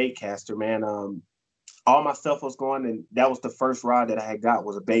got a bait caster, man. All my stuff was going, and that was the first rod that I had got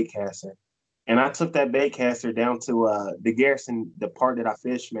was a bait caster. And I took that bait caster down to the Garrison, the part that I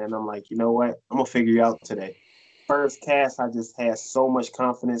fished, man. I'm like, you know what? I'm going to figure you out today. First cast, I just had so much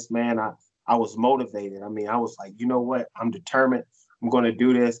confidence, man. I was motivated. I mean, I was like, you know what? I'm determined. I'm going to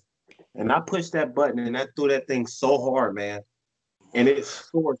do this. And I pushed that button and I threw that thing so hard, man. And it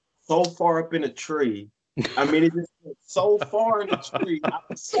soared so far up in a tree. I mean, it just went so far in the tree. I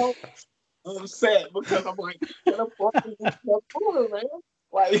was so upset because I'm like, get up on this corner, man.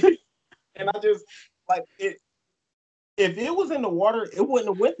 Like, and I just, like, it. If it was in the water, it wouldn't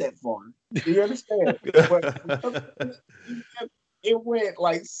have went that far. Do you understand? But it went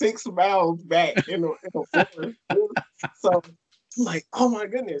like 6 miles back in the forest. So I'm like, oh my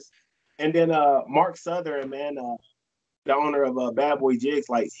goodness. And then Mark Southern, man, the owner of Bad Boy Jigs,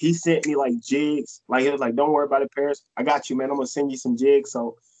 like he sent me like jigs. Like he was like, don't worry about it, Paris. I got you, man. I'm gonna send you some jigs.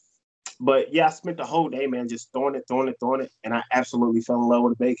 So, but yeah, I spent the whole day, man, just throwing it. And I absolutely fell in love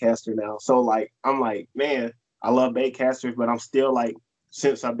with a baitcaster now. So like, I'm like, man, I love baitcasters, but I'm still like,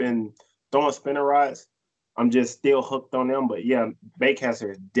 since I've been throwing spinning rods, I'm just still hooked on them. But yeah, baitcaster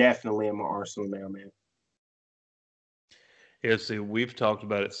is definitely in my arsenal now, man. Yeah, see, we've talked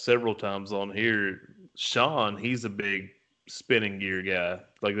about it several times on here. Sean, he's a big spinning gear guy.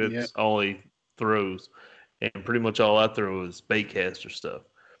 Like, that's all he throws. And pretty much all I throw is baitcaster stuff.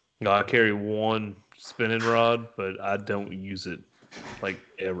 You know, I carry 1 spinning rod, but I don't use it, like,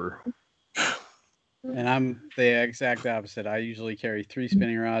 ever. And I'm the exact opposite. I usually carry 3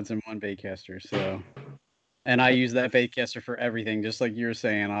 spinning rods and 1 baitcaster. So, and I use that baitcaster for everything, just like you were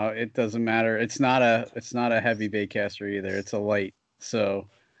saying. It doesn't matter. It's not a heavy baitcaster either. It's a light. So,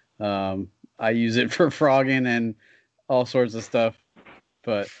 I use it for frogging and all sorts of stuff.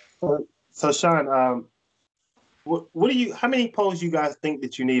 But so Sean, what do you? How many poles you guys think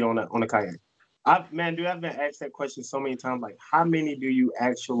that you need on a kayak? I've been asked that question so many times. Like, how many do you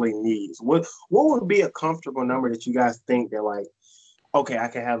actually need? What would be a comfortable number that you guys think that, like, okay, I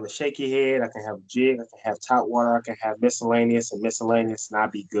can have a shaky head, I can have a jig, I can have top water, I can have miscellaneous, and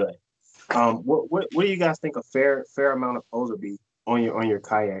I'd be good. What do you guys think a fair amount of poles would be on your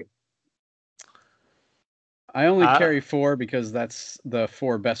kayak? I only carry 4 because that's the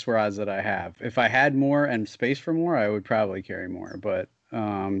 4 best rods that I have. If I had more and space for more, I would probably carry more. But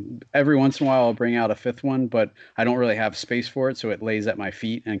every once in a while, I'll bring out a 5th one, but I don't really have space for it, so it lays at my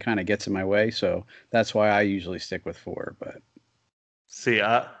feet and kind of gets in my way. So that's why I usually stick with 4. But see,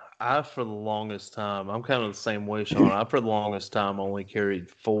 I for the longest time, I'm kind of the same way, Sean. I for the longest time only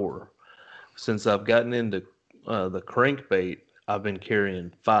carried 4. Since I've gotten into the crankbait, I've been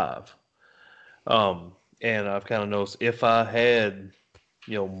carrying 5. And I've kind of noticed if I had,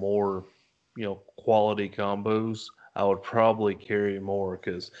 more, quality combos, I would probably carry more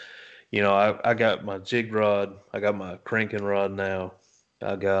because, I got my jig rod, I got my cranking rod now,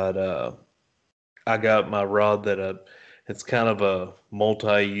 I got my rod that it's kind of a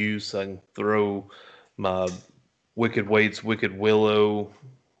multi-use. I can throw my Wicked Weights, Wicked Willow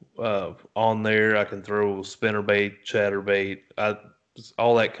on there. I can throw spinnerbait, chatterbait,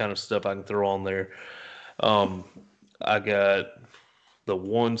 all that kind of stuff I can throw on there. I got the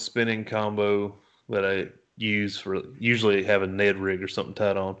one spinning combo that I use for usually have a Ned rig or something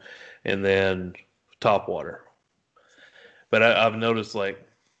tied on, and then top water. But I've noticed like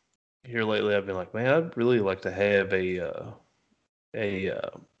here lately, I've been like, man, I'd really like to have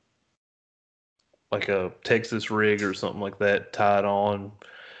like a Texas rig or something like that tied on,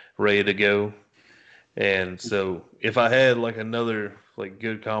 ready to go. And so if I had like another like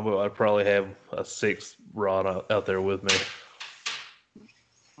good combo, I'd probably have a 6 rod out there with me.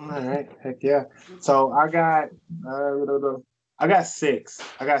 All right, heck yeah. So I got 6.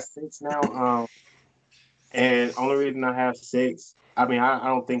 I got 6 now. And only reason I have 6, I mean, I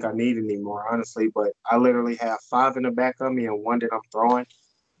don't think I need any more, honestly, but I literally have 5 in the back of me and 1 that I'm throwing.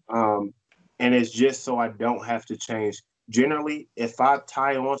 And it's just so I don't have to change. Generally, if I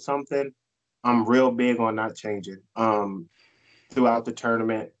tie on something, I'm real big on not changing. Throughout the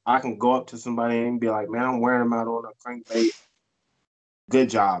tournament, I can go up to somebody and be like, man, I'm wearing them out on a crankbait. Good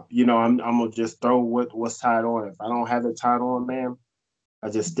job. You know, I'm gonna just throw what's tied on. If I don't have it tied on, man, I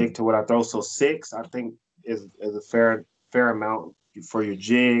just stick to what I throw. So 6, I think, is a fair amount for your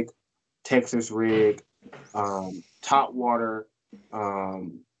jig, Texas rig, top water,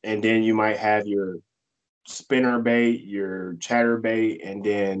 and then you might have your spinner bait, your chatterbait, and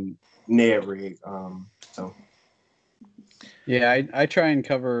then Ned rig. So yeah, I try and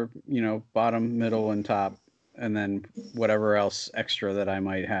cover, you know, bottom, middle, and top, and then whatever else extra that I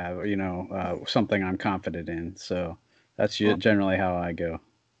might have, you know, something I'm confident in. So that's generally how I go.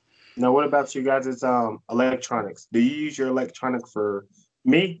 Now, what about you guys? It's electronics. Do you use your electronic? For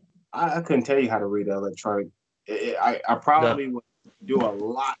me, I couldn't tell you how to read the electronic. I probably would do a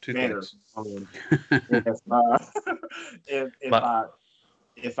lot better. I mean,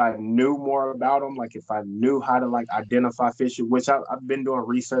 if I knew more about them, like if I knew how to like identify fish, which I've been doing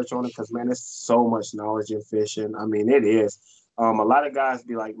research on it, because man, there's so much knowledge in fishing. I mean, it is. A lot of guys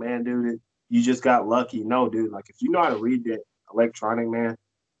be like, man, dude, you just got lucky. No, dude, like if you know how to read that electronic, man,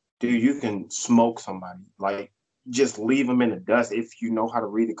 dude, you can smoke somebody. Like, just leave them in the dust if you know how to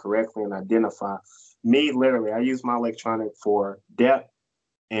read it correctly and identify. Me, literally, I use my electronic for depth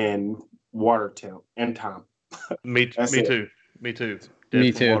and water temp and time. Me too. Me too.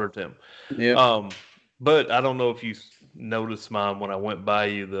 Water temp. Yeah. But I don't know if you noticed mine when I went by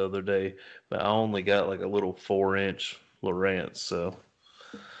you the other day, but I only got like a little 4-inch Lowrance.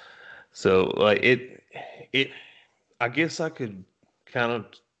 So like it, I guess I could kind of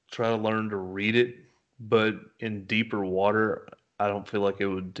try to learn to read it, but in deeper water, I don't feel like it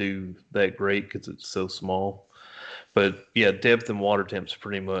would do that great because it's so small. But yeah, depth and water temp's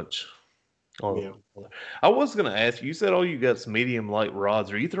pretty much. Yeah. I was gonna ask you said, you got some medium light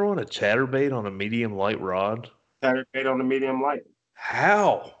rods. Are you throwing a chatterbait on a medium light rod? Chatterbait on the medium light.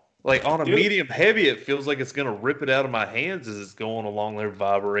 How? Like on a medium heavy, it feels like it's gonna rip it out of my hands as it's going along there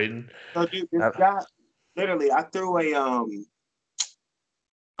vibrating. So dude, this guy, literally, I threw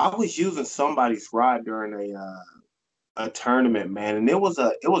I was using somebody's rod during a tournament, man, and it was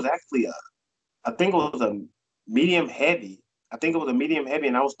actually I think it was a medium heavy.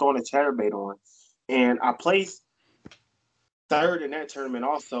 And I was throwing a chatterbait on, and I placed 3rd in that tournament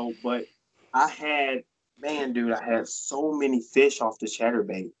also. But I had so many fish off the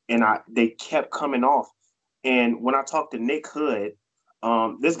chatterbait, and they kept coming off. And when I talked to Nick Hood,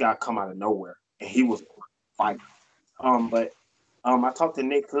 this guy come out of nowhere, and he was fighting. But I talked to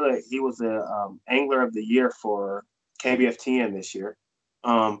Nick Hood. He was the angler of the year for KBFTN this year.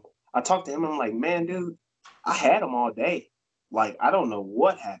 I talked to him. I'm like, man, dude, I had him all day. Like, I don't know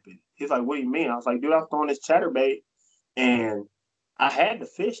what happened. He's like, what do you mean? I was like, dude, I was throwing this chatterbait, and I had the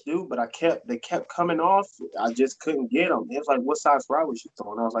fish, dude, but they kept coming off. I just couldn't get them. He was like, what size rod was you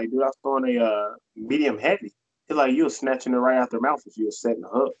throwing? I was like, dude, I was throwing a medium heavy. He's like, you was snatching it right out their mouth if you was setting the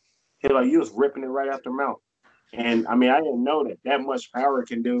hook. He's like, you was ripping it right out their mouth. And, I mean, I didn't know that much power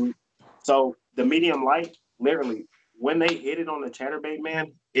can do. So the medium light, literally, when they hit it on the chatterbait,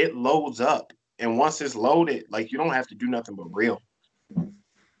 man, it loads up. And once it's loaded, like, you don't have to do nothing but reel.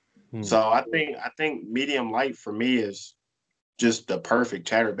 So I think medium light for me is just the perfect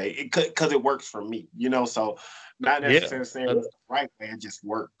chatterbait because it works for me, you know. So not necessarily saying it's the right way, it just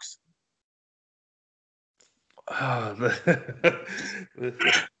works.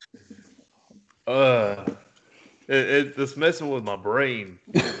 It's messing with my brain.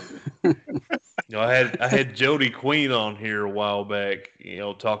 I had Jody Queen on here a while back,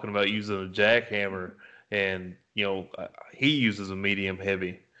 talking about using a jackhammer, and he uses a medium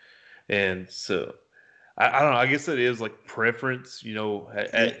heavy. And so I don't know. I guess it is like preference,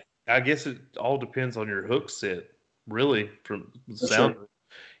 I guess it all depends on your hook set, really, from the sound.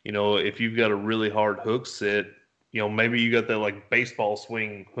 Sure. If you've got a really hard hook set, maybe you got that like baseball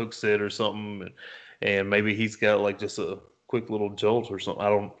swing hook set or something, and maybe he's got like just a quick little jolt or something. I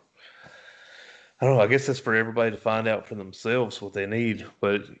don't know. I guess that's for everybody to find out for themselves what they need.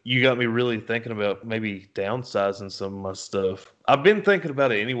 But you got me really thinking about maybe downsizing some of my stuff. I've been thinking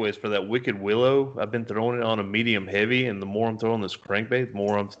about it anyways for that Wicked Willow. I've been throwing it on a medium heavy, and the more I'm throwing this crankbait, the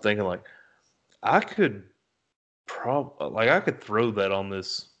more I'm thinking like I could throw that on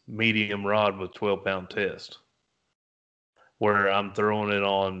this medium rod with 12-pound test, where I'm throwing it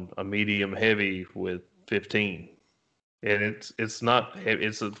on a medium heavy with 15, and it's not heavy.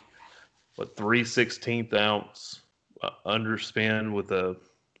 It's a 3/16 ounce underspin with a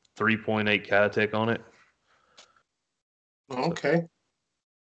 3.8 Kitech on it. Okay.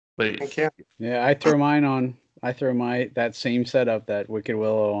 But okay. Yeah, I throw that same setup, that Wicked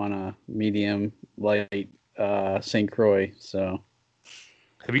Willow, on a medium light St. Croix. So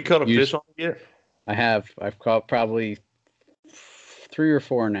have you caught a fish on it yet? I have. I've caught probably 3 or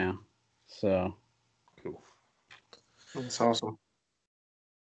 4 now. So cool. That's awesome.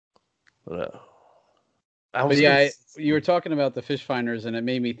 You were talking about the fish finders, and it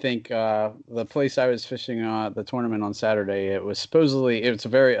made me think. The place I was fishing the tournament on Saturday, it was supposedly it's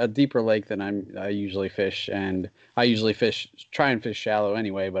a deeper lake than I usually fish, and I usually try and fish shallow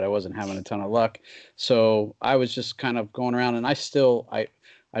anyway, but I wasn't having a ton of luck, so I was just kind of going around, and I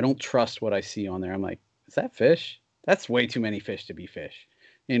don't trust what I see on there. I'm like, is that fish? That's way too many fish to be fish.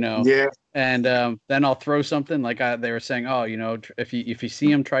 Yeah. And then I'll throw something like they were saying, if you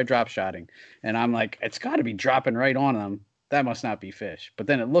see them, try drop shotting. And I'm like, it's got to be dropping right on them. That must not be fish. But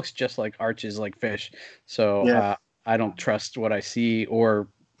then it looks just like arches like fish. So I don't trust what I see or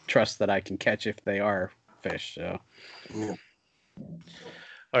trust that I can catch if they are fish. So. Yeah.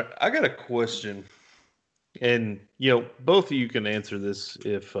 All right, I got a question, and both of you can answer this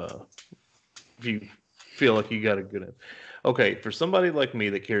if you feel like you got a good answer. Okay, for somebody like me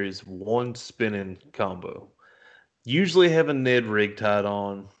that carries one spinning combo, usually have a Ned rig tied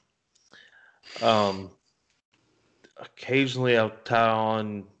on. Occasionally I'll tie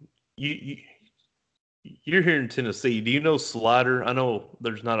on. You're here in Tennessee. Do you know Slider? I know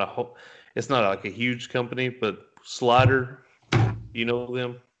there's not it's not like a huge company, but Slider, you know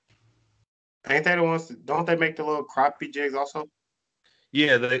them? Ain't they the ones? Don't they make the little crappie jigs also?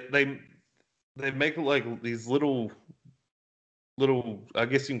 Yeah, they make like these little, I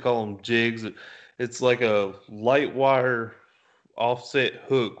guess you can call them jigs. It's like a light wire offset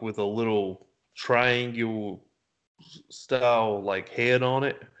hook with a little triangle style like head on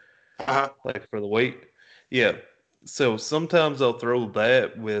it, like for the weight. Yeah. So sometimes I'll throw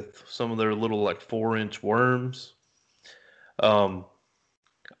that with some of their little like 4-inch worms.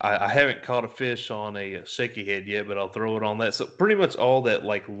 I haven't caught a fish on a shaky head yet, but I'll throw it on that. So pretty much all that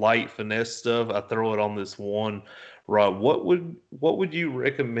like light finesse stuff, I throw it on this one rod. What would you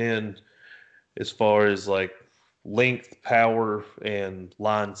recommend as far as like length, power, and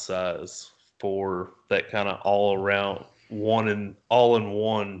line size for that kind of all around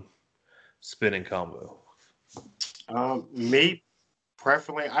all-in-one spinning combo? Me,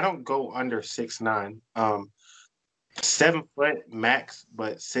 preferably, I don't go under 6'9". 7 foot max,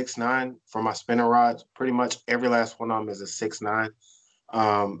 but 6'9" for my spinning rods. Pretty much every last one of them is a 6'9".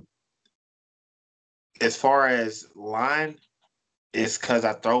 As far as line, it's because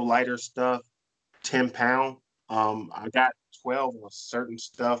I throw lighter stuff, 10 pound. I got 12 on certain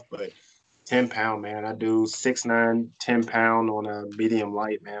stuff, but 10 pound, man. I do 6'9", 10 pound on a medium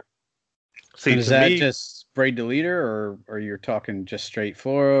light, man. See, is that just braid to leader, or you're talking just straight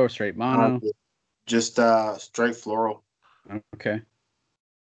fluoro or straight mono? Just straight floral. Okay.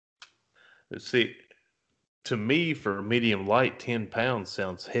 See, to me, for medium light, 10 pounds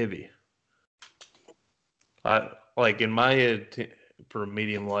sounds heavy. I like in my head for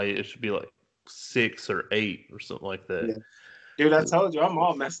medium light, it should be like 6 or 8 or something like that. Yeah. Dude, I told you I'm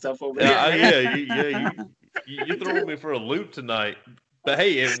all messed up over here. You threw me for a loop tonight. But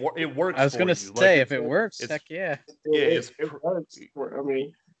hey, it works. I was going to say, if it works, heck yeah. Yeah, it works. I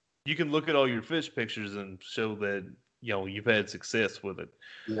mean, you can look at all your fish pictures and show that you've had success with it.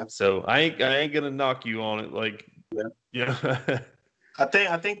 Yeah. So I ain't gonna knock you on it. Like,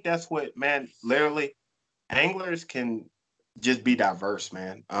 I think that's what, man. Literally, anglers can just be diverse,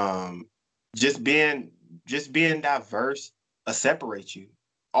 man. Just being diverse separates you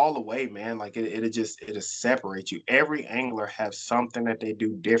all the way, man. Like it'll separate you. Every angler has something that they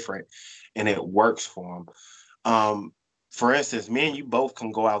do different, and it works for For instance, me and you both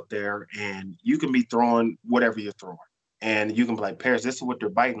can go out there and you can be throwing whatever you're throwing. And you can be like, Paris, this is what they're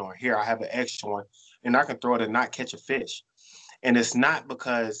biting on. Here, I have an extra one. And I can throw it and not catch a fish. And it's not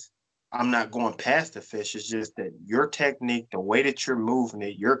because I'm not going past the fish. It's just that your technique, the way that you're moving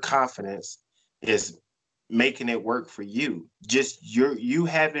it, your confidence is making it work for you. Just you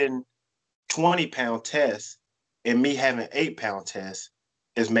having 20-pound tests and me having 8-pound tests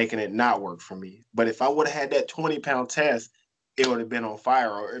is making it not work for me. But if I would have had that 20-pound test, it would have been on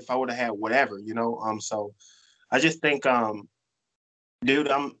fire. Or if I would have had whatever, So I just think, dude,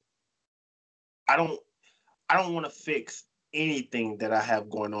 I don't want to fix anything that I have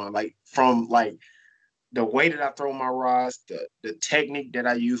going on. Like from like the way that I throw my rods, the technique that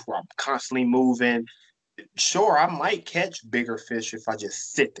I use where I'm constantly moving. Sure, I might catch bigger fish if I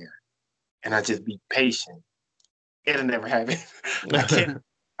just sit there and I just be patient. It'll never happen.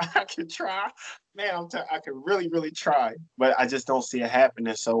 I can try, man. I can really, really try, but I just don't see it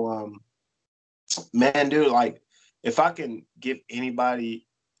happening. So, man, dude, like if I can give anybody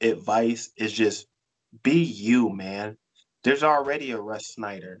advice, it's just be you, man. There's already a Russ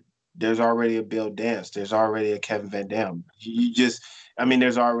Snyder. There's already a Bill Dance. There's already a Kevin Van Dam.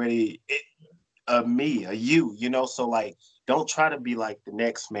 There's already a me, a you, So like, don't try to be like the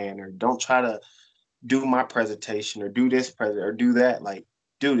next man, or don't try to do my presentation or do this or do that. Like,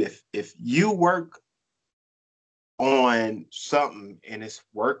 dude, if you work on something and it's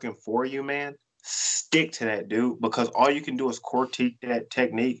working for you, man, stick to that, dude, because all you can do is critique that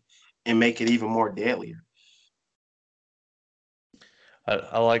technique and make it even more deadlier.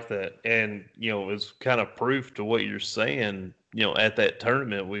 I like that. And, it's kind of proof to what you're saying, at that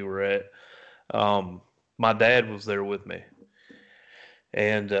tournament we were at. My dad was there with me.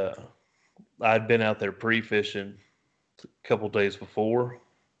 And I'd been out there pre-fishing a couple days before.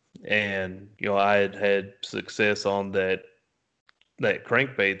 And, I had success on that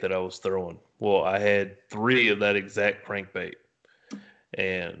crankbait that I was throwing. Well, I had 3 of that exact crankbait.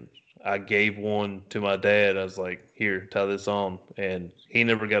 And I gave one to my dad. I was like, here, tie this on. And he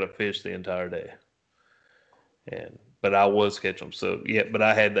never got a fish the entire day. But I was catching them. So, yeah, but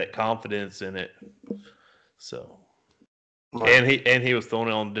I had that confidence in it. So, and he was throwing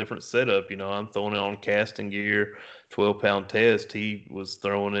it on a different setup. I'm throwing it on casting gear, 12-pound test. He was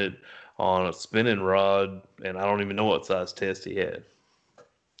throwing it on a spinning rod, and I don't even know what size test he had.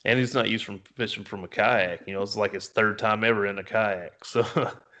 And he's not used from fishing from a kayak. It's like his 3rd time ever in a kayak. So.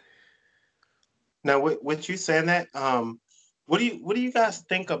 Now, with you saying that, what do you guys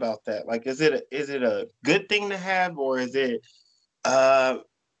think about that? Like, is it a good thing to have, or is it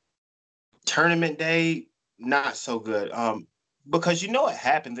tournament day not so good? Because it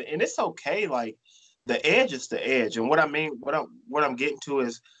happens, and it's okay. Like, the edge is the edge, and what I'm getting to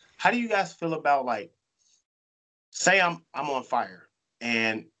is, how do you guys feel about, like, say I'm on fire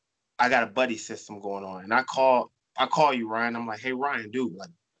and I got a buddy system going on, and I call you, Ryan. I'm like, hey, Ryan, dude,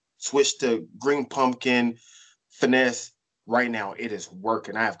 like, switch to green pumpkin finesse right now. It is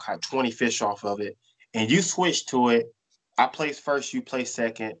working. I have caught 20 fish off of it. And you switch to it. I place first, you place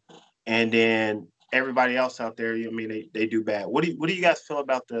second. And then everybody else out there, they do bad. What do you guys feel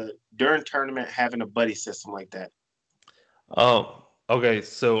about during tournament having a buddy system like that? Oh, okay.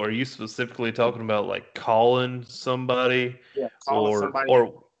 So are you specifically talking about like calling somebody? Yeah, calling somebody.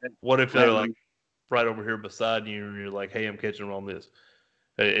 Or what if they're like right over here beside you and you're like, hey, I'm catching them on this?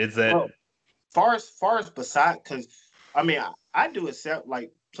 Is that far as beside? Because I do accept,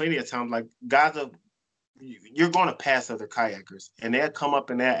 like, plenty of times, like, guys you're going to pass other kayakers, and they'll come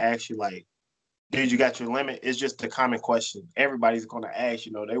up and they'll ask you, like, dude, you got your limit? It's just a common question. Everybody's going to ask,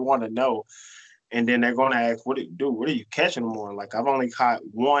 they want to know, and then they're going to ask, what are you catching them on? Like, I've only caught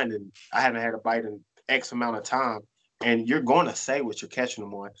one, and I haven't had a bite in X amount of time, and you're going to say what you're catching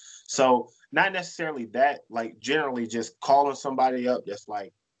them on. So not necessarily that, like, generally just calling somebody up that's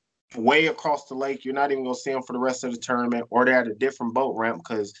like way across the lake. You're not even going to see them for the rest of the tournament, or they're at a different boat ramp,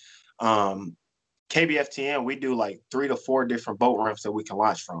 because KBFTN, we do like 3 to 4 different boat ramps that we can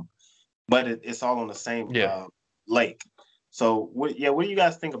launch from, but it's all on the same lake. So what do you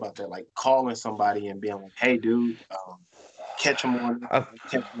guys think about that? Like, calling somebody and being like, hey, dude, catch them on that.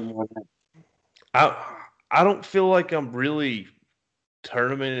 I don't feel like I'm really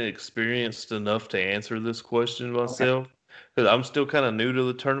tournament experienced enough to answer this question myself, because I'm still kind of new to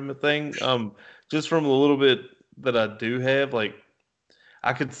the tournament thing. Just from a little bit that I do have, like,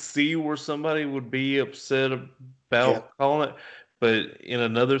 I could see where somebody would be upset about calling it, but in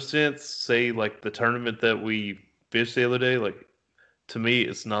another sense, say like the tournament that we fished the other day, like, to me,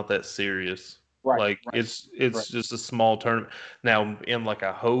 it's not that serious. It's just a small tournament. Now, in like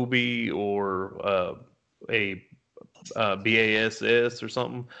a Hobie or a BASS or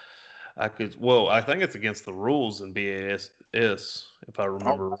something. I think it's against the rules in BASS if I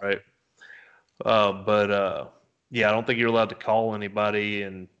remember right. Yeah, I don't think you're allowed to call anybody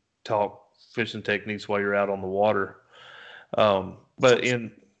and talk fishing techniques while you're out on the water. But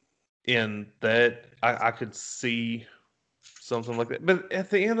in that, I could see something like that. But at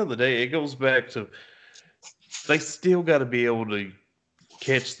the end of the day, it goes back to they still got to be able to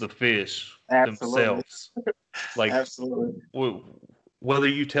catch the fish themselves. Like, absolutely. Whether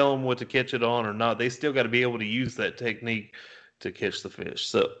you tell them what to catch it on or not, they still got to be able to use that technique to catch the fish.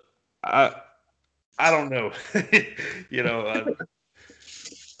 So I don't know. You know,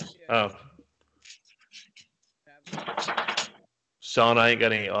 Sean, I ain't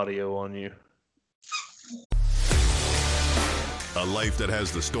got any audio on you. A life that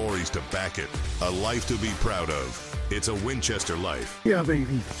has the stories to back it. A life to be proud of. It's a Winchester life. Yeah,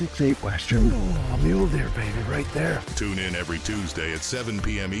 baby. 6'8" Western. Oh, mule deer, baby, right there. Tune in every Tuesday at 7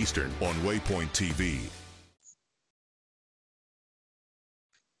 p.m. Eastern on Waypoint TV.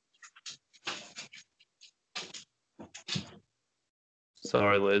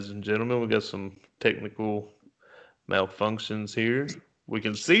 Sorry, ladies and gentlemen, we got some technical malfunctions here. We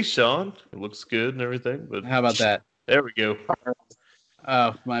can see Sean. It looks good and everything, but how about that? There we go.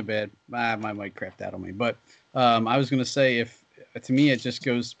 Oh, my bad. My mic crapped out on me. But I was going to say, to me, it just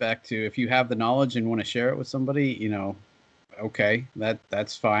goes back to if you have the knowledge and want to share it with somebody, you know, okay,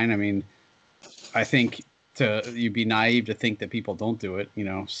 that's fine. I mean, I think you'd be naive to think that people don't do it, you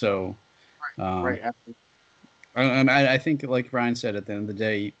know. So, right. And I think, like Ryan said, at the end of the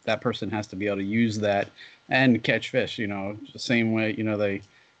day, that person has to be able to use that and catch fish. You know, the same way, you know,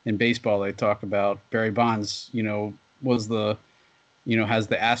 in baseball they talk about Barry Bonds, you know, has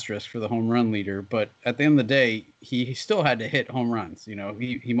the asterisk for the home run leader, but at the end of the day, he still had to hit home runs. You know,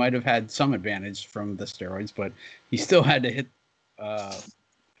 he might have had some advantage from the steroids, but he still had to hit.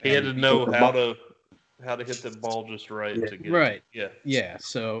 He had to know how to hit the ball just right to get right. It. Yeah.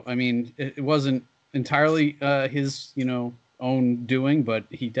 So I mean, it wasn't entirely his, you know, own doing, but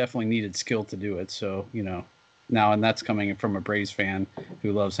he definitely needed skill to do it. So, you know, and that's coming from a Braves fan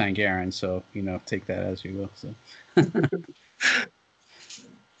who loves Hank Aaron. So, you know, take that as you will. So.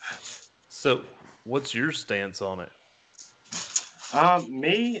 So, what's your stance on it?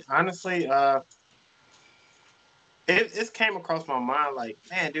 Me, honestly, it came across my mind like,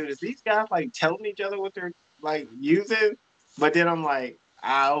 man, dude, is these guys like telling each other what they're like using? But then I'm like,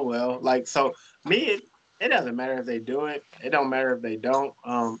 oh well, like, so me, it doesn't matter if they do it. It don't matter if they don't.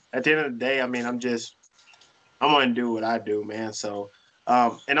 At the end of the day, I mean, I'm going to do what I do, man. So,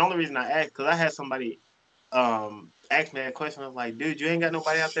 and the only reason I asked, because I had somebody asked me that question. I was like, dude, you ain't got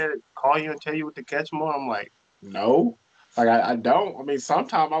nobody out there to call you and tell you what to catch more? I'm like, no. Like, I don't. I mean,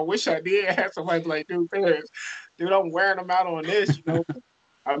 sometimes I wish I did have somebody like, dude, I'm wearing them out on this, you know.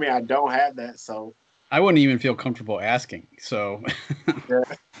 I mean, I don't have that, so. I wouldn't even feel comfortable asking, so. Yeah.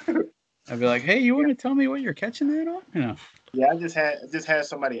 I'd be like, hey, you want to tell me what you're catching that on? You know. Yeah, I just had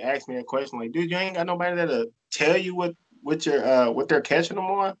somebody ask me a question like, dude, you ain't got nobody that'll tell you what they're catching them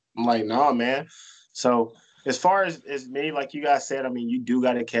on? I'm like, nah, man. So as far as me, like you guys said, I mean, you do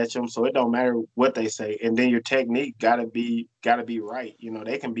got to catch them, so it don't matter what they say, and then your technique gotta be right. You know,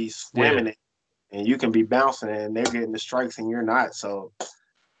 they can be swimming it, and you can be bouncing it, and they're getting the strikes, and you're not. So,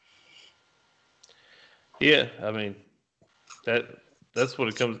 yeah, I mean, that's what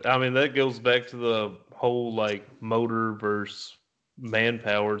it comes. I mean, that goes back to the whole like motor versus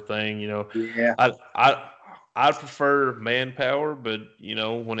manpower thing. You know, yeah, I prefer manpower, but you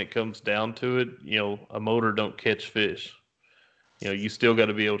know, when it comes down to it, you know, a motor don't catch fish. You know, you still got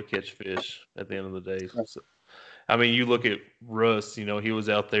to be able to catch fish at the end of the day. So, I mean, you look at Russ. You know, he was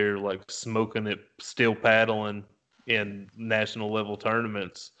out there like smoking it, still paddling in national level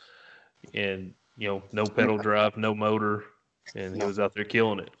tournaments, and you know, no pedal drive, no motor, and he was out there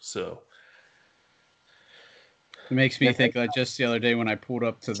killing it. So. It makes me think like just the other day when I pulled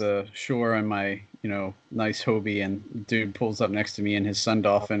up to the shore on my, you know, nice Hobie, and dude pulls up next to me in his Sun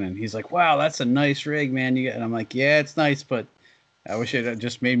Dolphin, and he's like, "Wow, that's a nice rig, man." And I'm like, "Yeah, it's nice, but I wish it had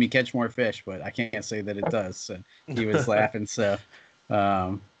just made me catch more fish, but I can't say that it does." So he was laughing. So,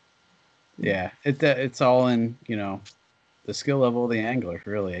 yeah, it's all in, you know, the skill level of the angler.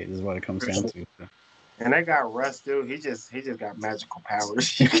 Really is what it comes down to. So. And that guy Russ, dude, he just got magical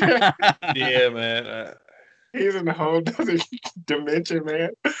powers. Yeah, man. He's in a whole other dimension, man.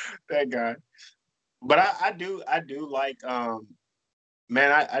 That guy. But I do like,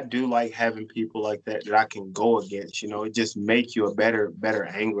 man, I do like having people like that I can go against. You know, it just makes you a better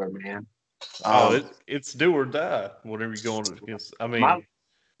angler, man. It's do or die. Whatever you're going against. I mean,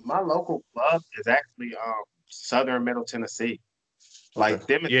 My local club is actually Southern Middle Tennessee. Like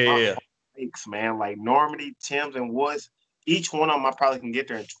them is Yeah. lakes, man. Like Normandy, Thames, and Woods. Each one of them I probably can get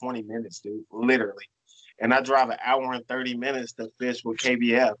there in 20 minutes, dude. Literally. And I drive an hour and 30 minutes to fish with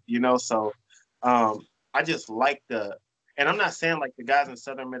KBF, you know. So I just like and I'm not saying like the guys in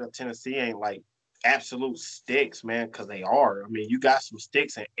Southern Middle Tennessee ain't like absolute sticks, man, because they are. I mean, you got some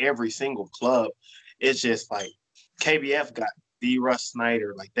sticks in every single club. It's just like KBF got D. Russ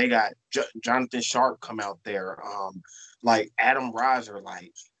Snyder, like they got Jonathan Sharp come out there, like Adam Reiser,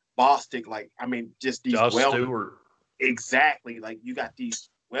 like Bostic, like I mean, just these Josh Stewart. Exactly, like you got these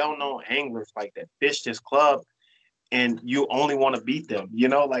well-known anglers like that fish this club, and you only want to beat them. You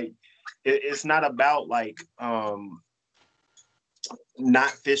know, like it's not about like not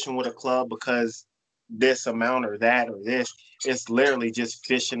fishing with a club because this amount or that or this. It's literally just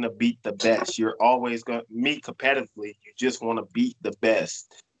fishing to beat the best. You're always going to meet competitively. You just want to beat the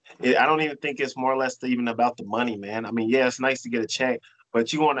best. I don't even think it's more or less even about the money, man. I mean, yeah, it's nice to get a check,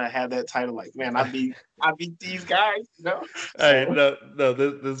 but you want to have that title like, man, I beat these guys, you know? Hey, no,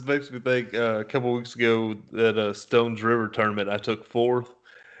 this makes me think a couple weeks ago at Stones River tournament, I took fourth,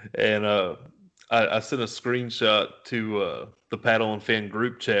 and I sent a screenshot to the Paddle and Fin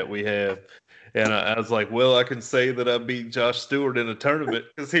group chat we have. And I was like, well, I can say that I beat Josh Stewart in a tournament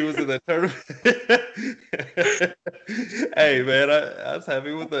because he was in that tournament. Hey, man, I was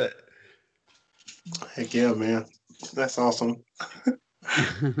happy with that. Heck yeah, man. That's awesome.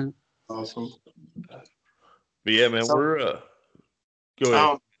 Awesome. But yeah, man, we're go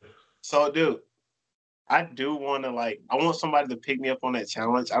ahead. So, dude, I do want to I want somebody to pick me up on that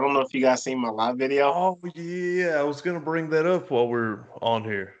challenge. I don't know if you guys seen my live video. Oh, yeah. I was going to bring that up while we're on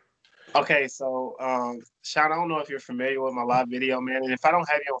here. Okay, so Sean, I don't know if you're familiar with my live video, man. And if I don't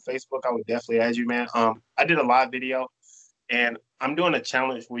have you on Facebook, I would definitely add you, man. I did a live video, and I'm doing a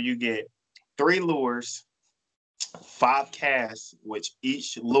challenge where you get 3 lures, 5 casts with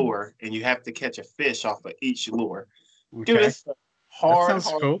each lure, and you have to catch a fish off of each lure. Okay. Dude, it's hard.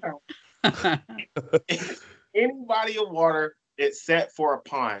 Cool. Any body of water, it's set for a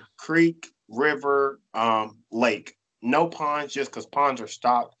pond, creek, river, lake. No ponds, just because ponds are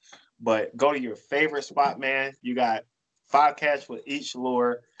stocked. But go to your favorite spot, man. You got 5 casts with each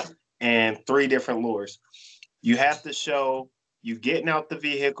lure and 3 different lures. You have to show you getting out the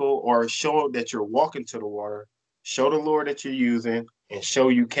vehicle or show that you're walking to the water, show the lure that you're using, and show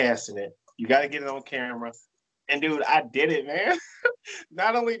you casting it. You got to get it on camera. And, dude, I did it, man.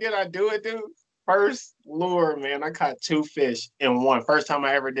 Not only did I do it, dude, first lure, man, I caught 2 fish in one. First time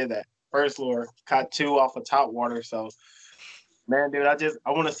I ever did that. First lure, caught 2 off of top water. So, man, dude,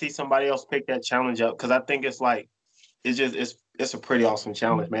 I want to see somebody else pick that challenge up because I think it's a pretty awesome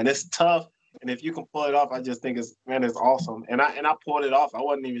challenge, man. It's tough, and if you can pull it off, I just think it's awesome. And I pulled it off. I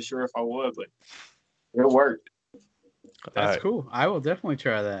wasn't even sure if I would, but it worked. That's cool. I will definitely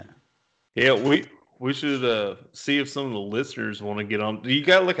try that. Yeah, we should see if some of the listeners want to get on. Do you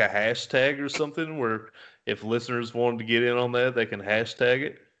got like a hashtag or something where if listeners wanted to get in on that, they can hashtag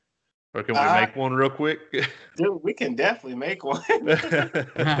it? Or can we make one real quick? Dude, we can definitely make one.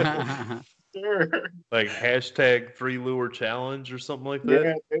 Sure. Like hashtag 3 lure challenge or something like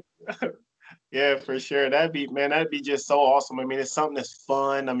that? Yeah, for sure. That'd be just so awesome. I mean, it's something that's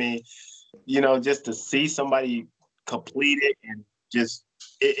fun. I mean, you know, just to see somebody complete it and just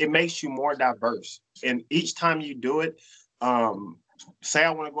it makes you more diverse. And each time you do it, say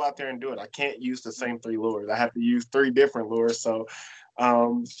I want to go out there and do it, I can't use the same 3 lures. I have to use 3 different lures. So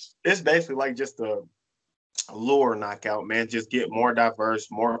it's basically like just a lure knockout, man. Just get more diverse,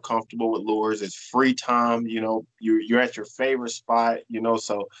 more comfortable with lures. It's free time, you know, you're at your favorite spot, you know.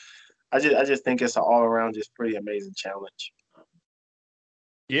 So I just think it's an all around just pretty amazing challenge.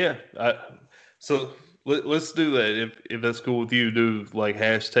 Yeah. So let's do that. If that's cool with you, do like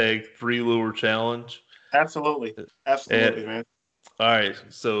hashtag 3 lure challenge. Absolutely, man. All right.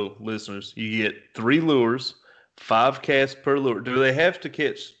 So listeners, you get 3 lures, 5 casts per lure. Do they have to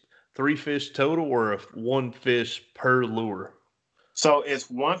catch 3 fish total or 1 fish per lure? So it's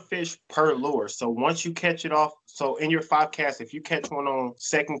 1 fish per lure. So once you catch it off, so in your 5 casts, if you catch one on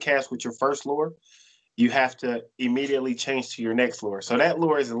second cast with your first lure, you have to immediately change to your next lure. So that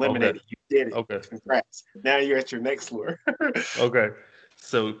lure is eliminated. Okay. You did it. Okay. Congrats. Now you're at your next lure. Okay.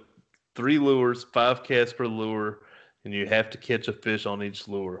 So 3 lures, 5 casts per lure, and you have to catch a fish on each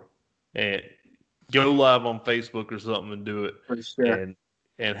lure. And go live on Facebook or something and do it. For sure.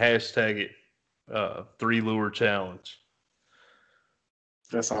 And hashtag it 3 lure challenge.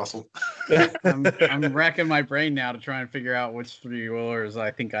 That's awesome. I'm racking my brain now to try and figure out which 3 lures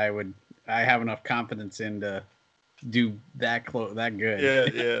I think I have enough confidence in to do that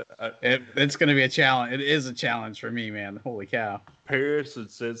good. Yeah. It's going to be a challenge. It is a challenge for me, man. Holy cow. Paris had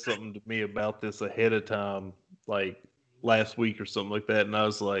said something to me about this ahead of time, like last week or something like that, and I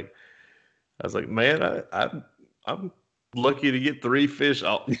was like, man, I'm lucky to get 3 fish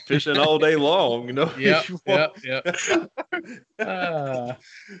fishing all day long, you know. Yep.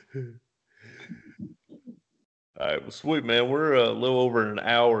 All right, well, sweet, man. We're a little over an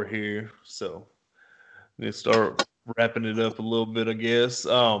hour here, so we need to start wrapping it up a little bit, I guess.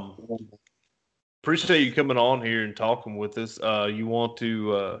 Appreciate you coming on here and talking with us. You want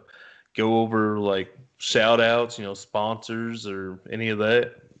to go over like shout outs, sponsors or any of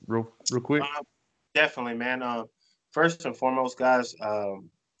that real quick? Definitely, man. First and foremost, guys,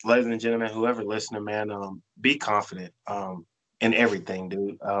 ladies and gentlemen, whoever listening, man, be confident in everything,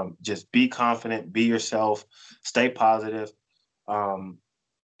 dude. Just be confident, be yourself, stay positive.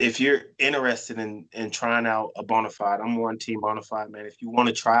 If you're interested in trying out a Bonafide, I'm on Team Bonafide, man. If you want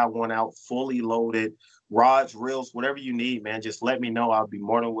to try one out, fully loaded, rods, reels, whatever you need, man, just let me know. I'll be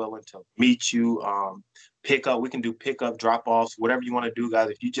more than willing to meet you. Pick up. We can do pickup, drop-offs, whatever you want to do, guys.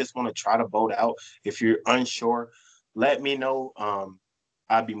 If you just want to try the boat out, if you're unsure, let me know.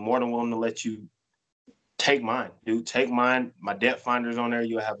 I'd be more than willing to let you take mine, dude. Take mine. My depth finder's on there.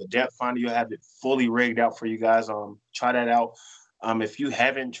 You'll have a depth finder. You'll have it fully rigged out for you guys. Try that out. If you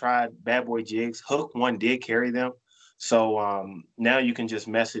haven't tried Bad Boy Jigs, Hook One did carry them. So now you can just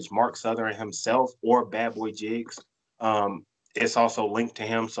message Mark Southern himself or Bad Boy Jigs. It's also linked to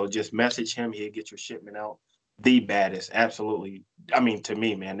him. So just message him. He'll get your shipment out. The baddest. Absolutely. I mean, to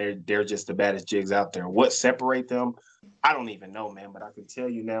me, man, they're just the baddest jigs out there. What separate them? I don't even know, man, but I can tell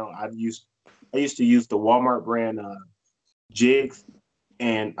you now, I used to use the Walmart brand jigs,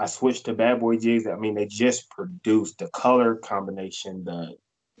 and I switched to Bad Boy Jigs. I mean, they just produce the color combination, the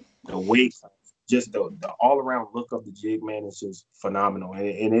weight, just the all-around look of the jig, man, is just phenomenal,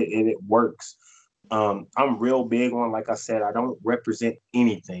 and it works. I'm real big on, like I said, I don't represent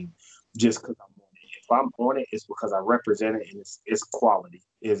anything just because I'm on it. If I'm on it, it's because I represent it, and it's quality.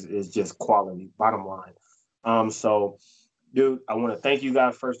 It's just quality, bottom line. So, dude, I want to thank you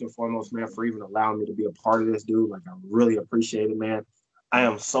guys first and foremost, man, for even allowing me to be a part of this, dude. Like, I really appreciate it, man. I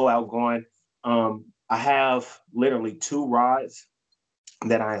am so outgoing. I have literally 2 rods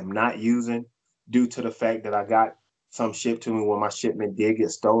that I am not using due to the fact that I got some shipped to me when my shipment did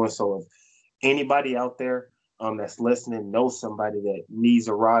get stolen. So if anybody out there that's listening knows somebody that needs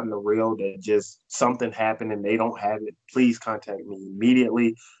a rod and a reel, that just something happened and they don't have it, please contact me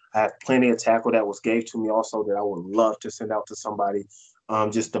immediately. I have plenty of tackle that was gave to me also that I would love to send out to somebody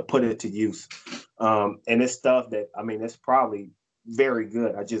just to put it to use. And it's stuff that, I mean, it's probably very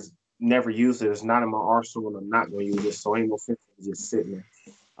good. I just never used it. It's not in my arsenal, and I'm not going to use it. So ain't no sense in just sitting there.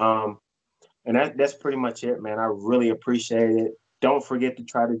 And that's pretty much it, man. I really appreciate it. Don't forget to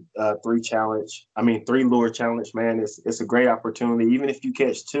try the 3 lure challenge, man. It's a great opportunity. Even if you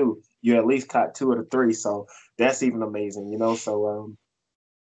catch 2, you at least caught 2 of the 3. So that's even amazing, So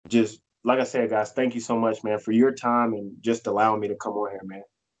just like I said, guys, thank you so much, man, for your time and just allowing me to come on here, man.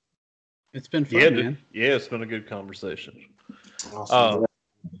 It's been fun, man. Yeah, it's been a good conversation. Awesome.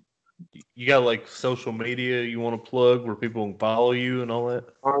 You got like social media you want to plug where people can follow you and all that?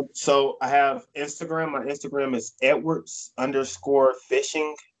 So I have Instagram. My Instagram is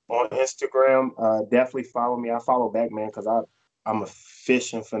Edwards_fishing on Instagram. Definitely follow me. I follow back, man, because I'm a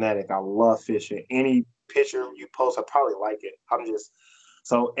fishing fanatic. I love fishing. Any picture you post, I probably like it.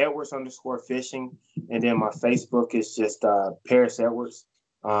 So Edwards_fishing. And then my Facebook is just Paris Edwards.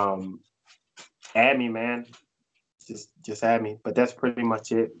 Add me, man. Just add me. But that's pretty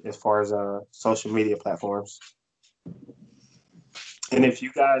much it as far as social media platforms. And if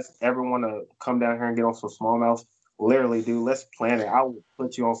you guys ever want to come down here and get on some smallmouth, literally, dude, let's plan it. I will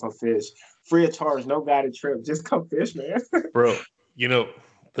put you on some fish. Free of charge, no guided trip. Just come fish, man. Bro,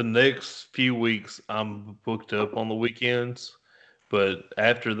 the next few weeks I'm booked up on the weekends. But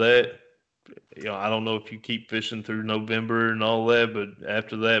after that, I don't know if you keep fishing through November and all that, but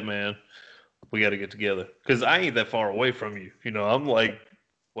after that, man, we got to get together. Because I ain't that far away from you. I'm like,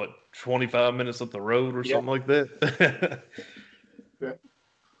 25 minutes up the road or something like that? Yeah.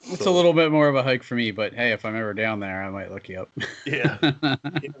 It's a little bit more of a hike for me, but hey, if I'm ever down there, I might look you up. Yeah.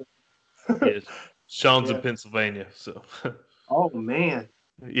 Sean's in Pennsylvania, so. Oh, man.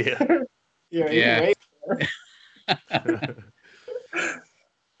 Yeah. Yeah.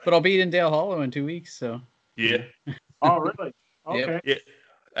 But I'll be in Dale Hollow in 2 weeks, so. Yeah. Oh, really? Okay. Yeah.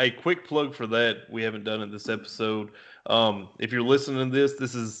 A quick plug for that. We haven't done it this episode. If you're listening to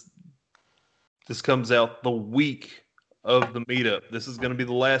this comes out the week of the meetup. This is going to be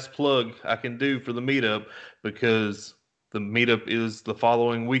the last plug I can do for the meetup because the meetup is the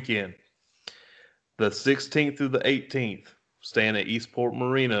following weekend. The 16th through the 18th, staying at Eastport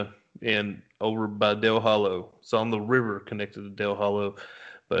Marina and over by Del Hollow. It's on the river connected to Del Hollow.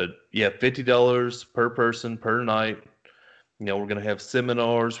 But yeah, $50 per person per night. You know, we're going to have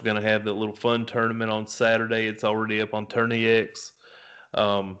seminars. We're going to have the little fun tournament on Saturday. It's already up on TourneyX. You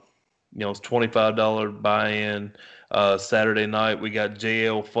know, it's $25 buy-in. Saturday night, we got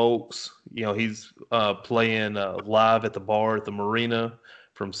JL Folks. You know, he's playing live at the bar at the marina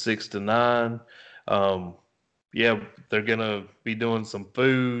from 6 to 9. Yeah, they're going to be doing some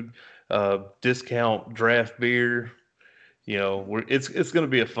food, discount draft beer. You know, it's going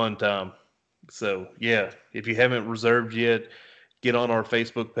to be a fun time. So, yeah, if you haven't reserved yet, get on our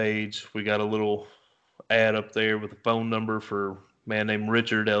Facebook page. We got a little ad up there with a phone number for a man named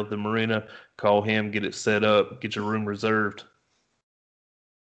Richard out at the marina. Call him, get it set up, get your room reserved.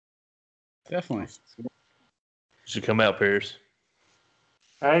 Definitely. You should come out, Paris.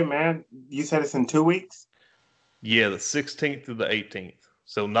 Hey, man, you said it's in 2 weeks? Yeah, the 16th through the 18th.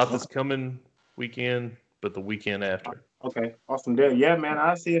 So not this coming weekend, but the weekend after. Okay, awesome deal. Yeah, man,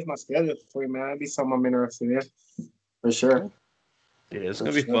 I'll see if my schedule's free, man. That'd be something I'm interested in, for sure. Yeah, it's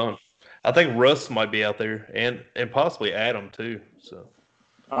going to be fun. I think Russ might be out there, and possibly Adam, too. So.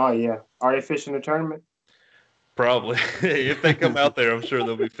 Oh, yeah. Are they fishing the tournament? Probably. If they come out there, I'm sure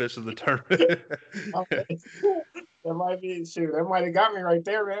they'll be fishing the tournament. Okay. That might be, shoot, that might have got me right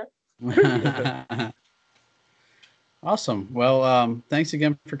there, man. Awesome. Well, thanks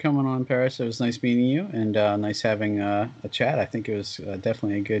again for coming on, Paris. It was nice meeting you and nice having a chat. I think it was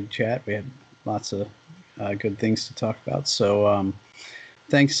definitely a good chat. We had lots of good things to talk about. So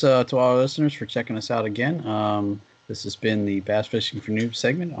thanks to all our listeners for checking us out again. This has been the Bass Fishing for Noobs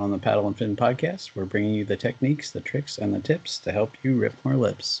segment on the Paddle and Fin podcast. We're bringing you the techniques, the tricks, and the tips to help you rip more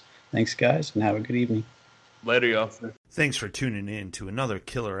lips. Thanks, guys, and have a good evening. Later, y'all. Thanks for tuning in to another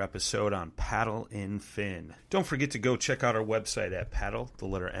killer episode on Paddle and Fin. Don't forget to go check out our website at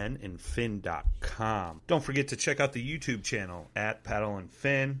paddle_and_fin.com. Don't forget to check out the YouTube channel at Paddle and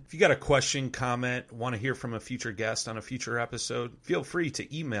Fin. If you got a question, comment, want to hear from a future guest on a future episode, feel free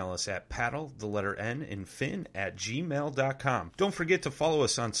to email us at paddle_and_fin@gmail.com. Don't forget to follow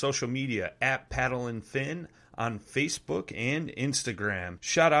us on social media at Paddle and Fin on Facebook and Instagram.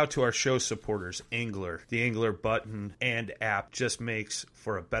 Shout out to our show supporters, Angler. The Angler button and app just makes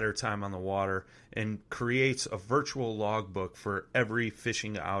for a better time on the water and creates a virtual logbook for every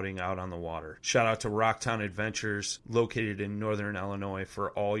fishing outing out on the water. Shout out to Rocktown Adventures, located in Northern Illinois,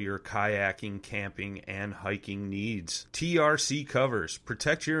 for all your kayaking, camping, and hiking needs. TRC Covers,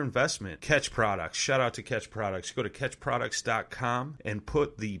 protect your investment. Catch Products, shout out to Catch Products. Go to catchproducts.com and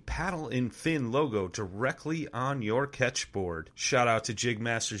put the Paddle and Fin logo directly on your catch board. Shout out to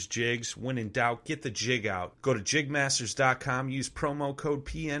Jigmasters Jigs. When in doubt, get the jig out. Go to jigmasters.com, use promo code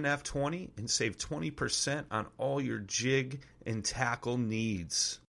PNF20 and save 20% on all your jig and tackle needs.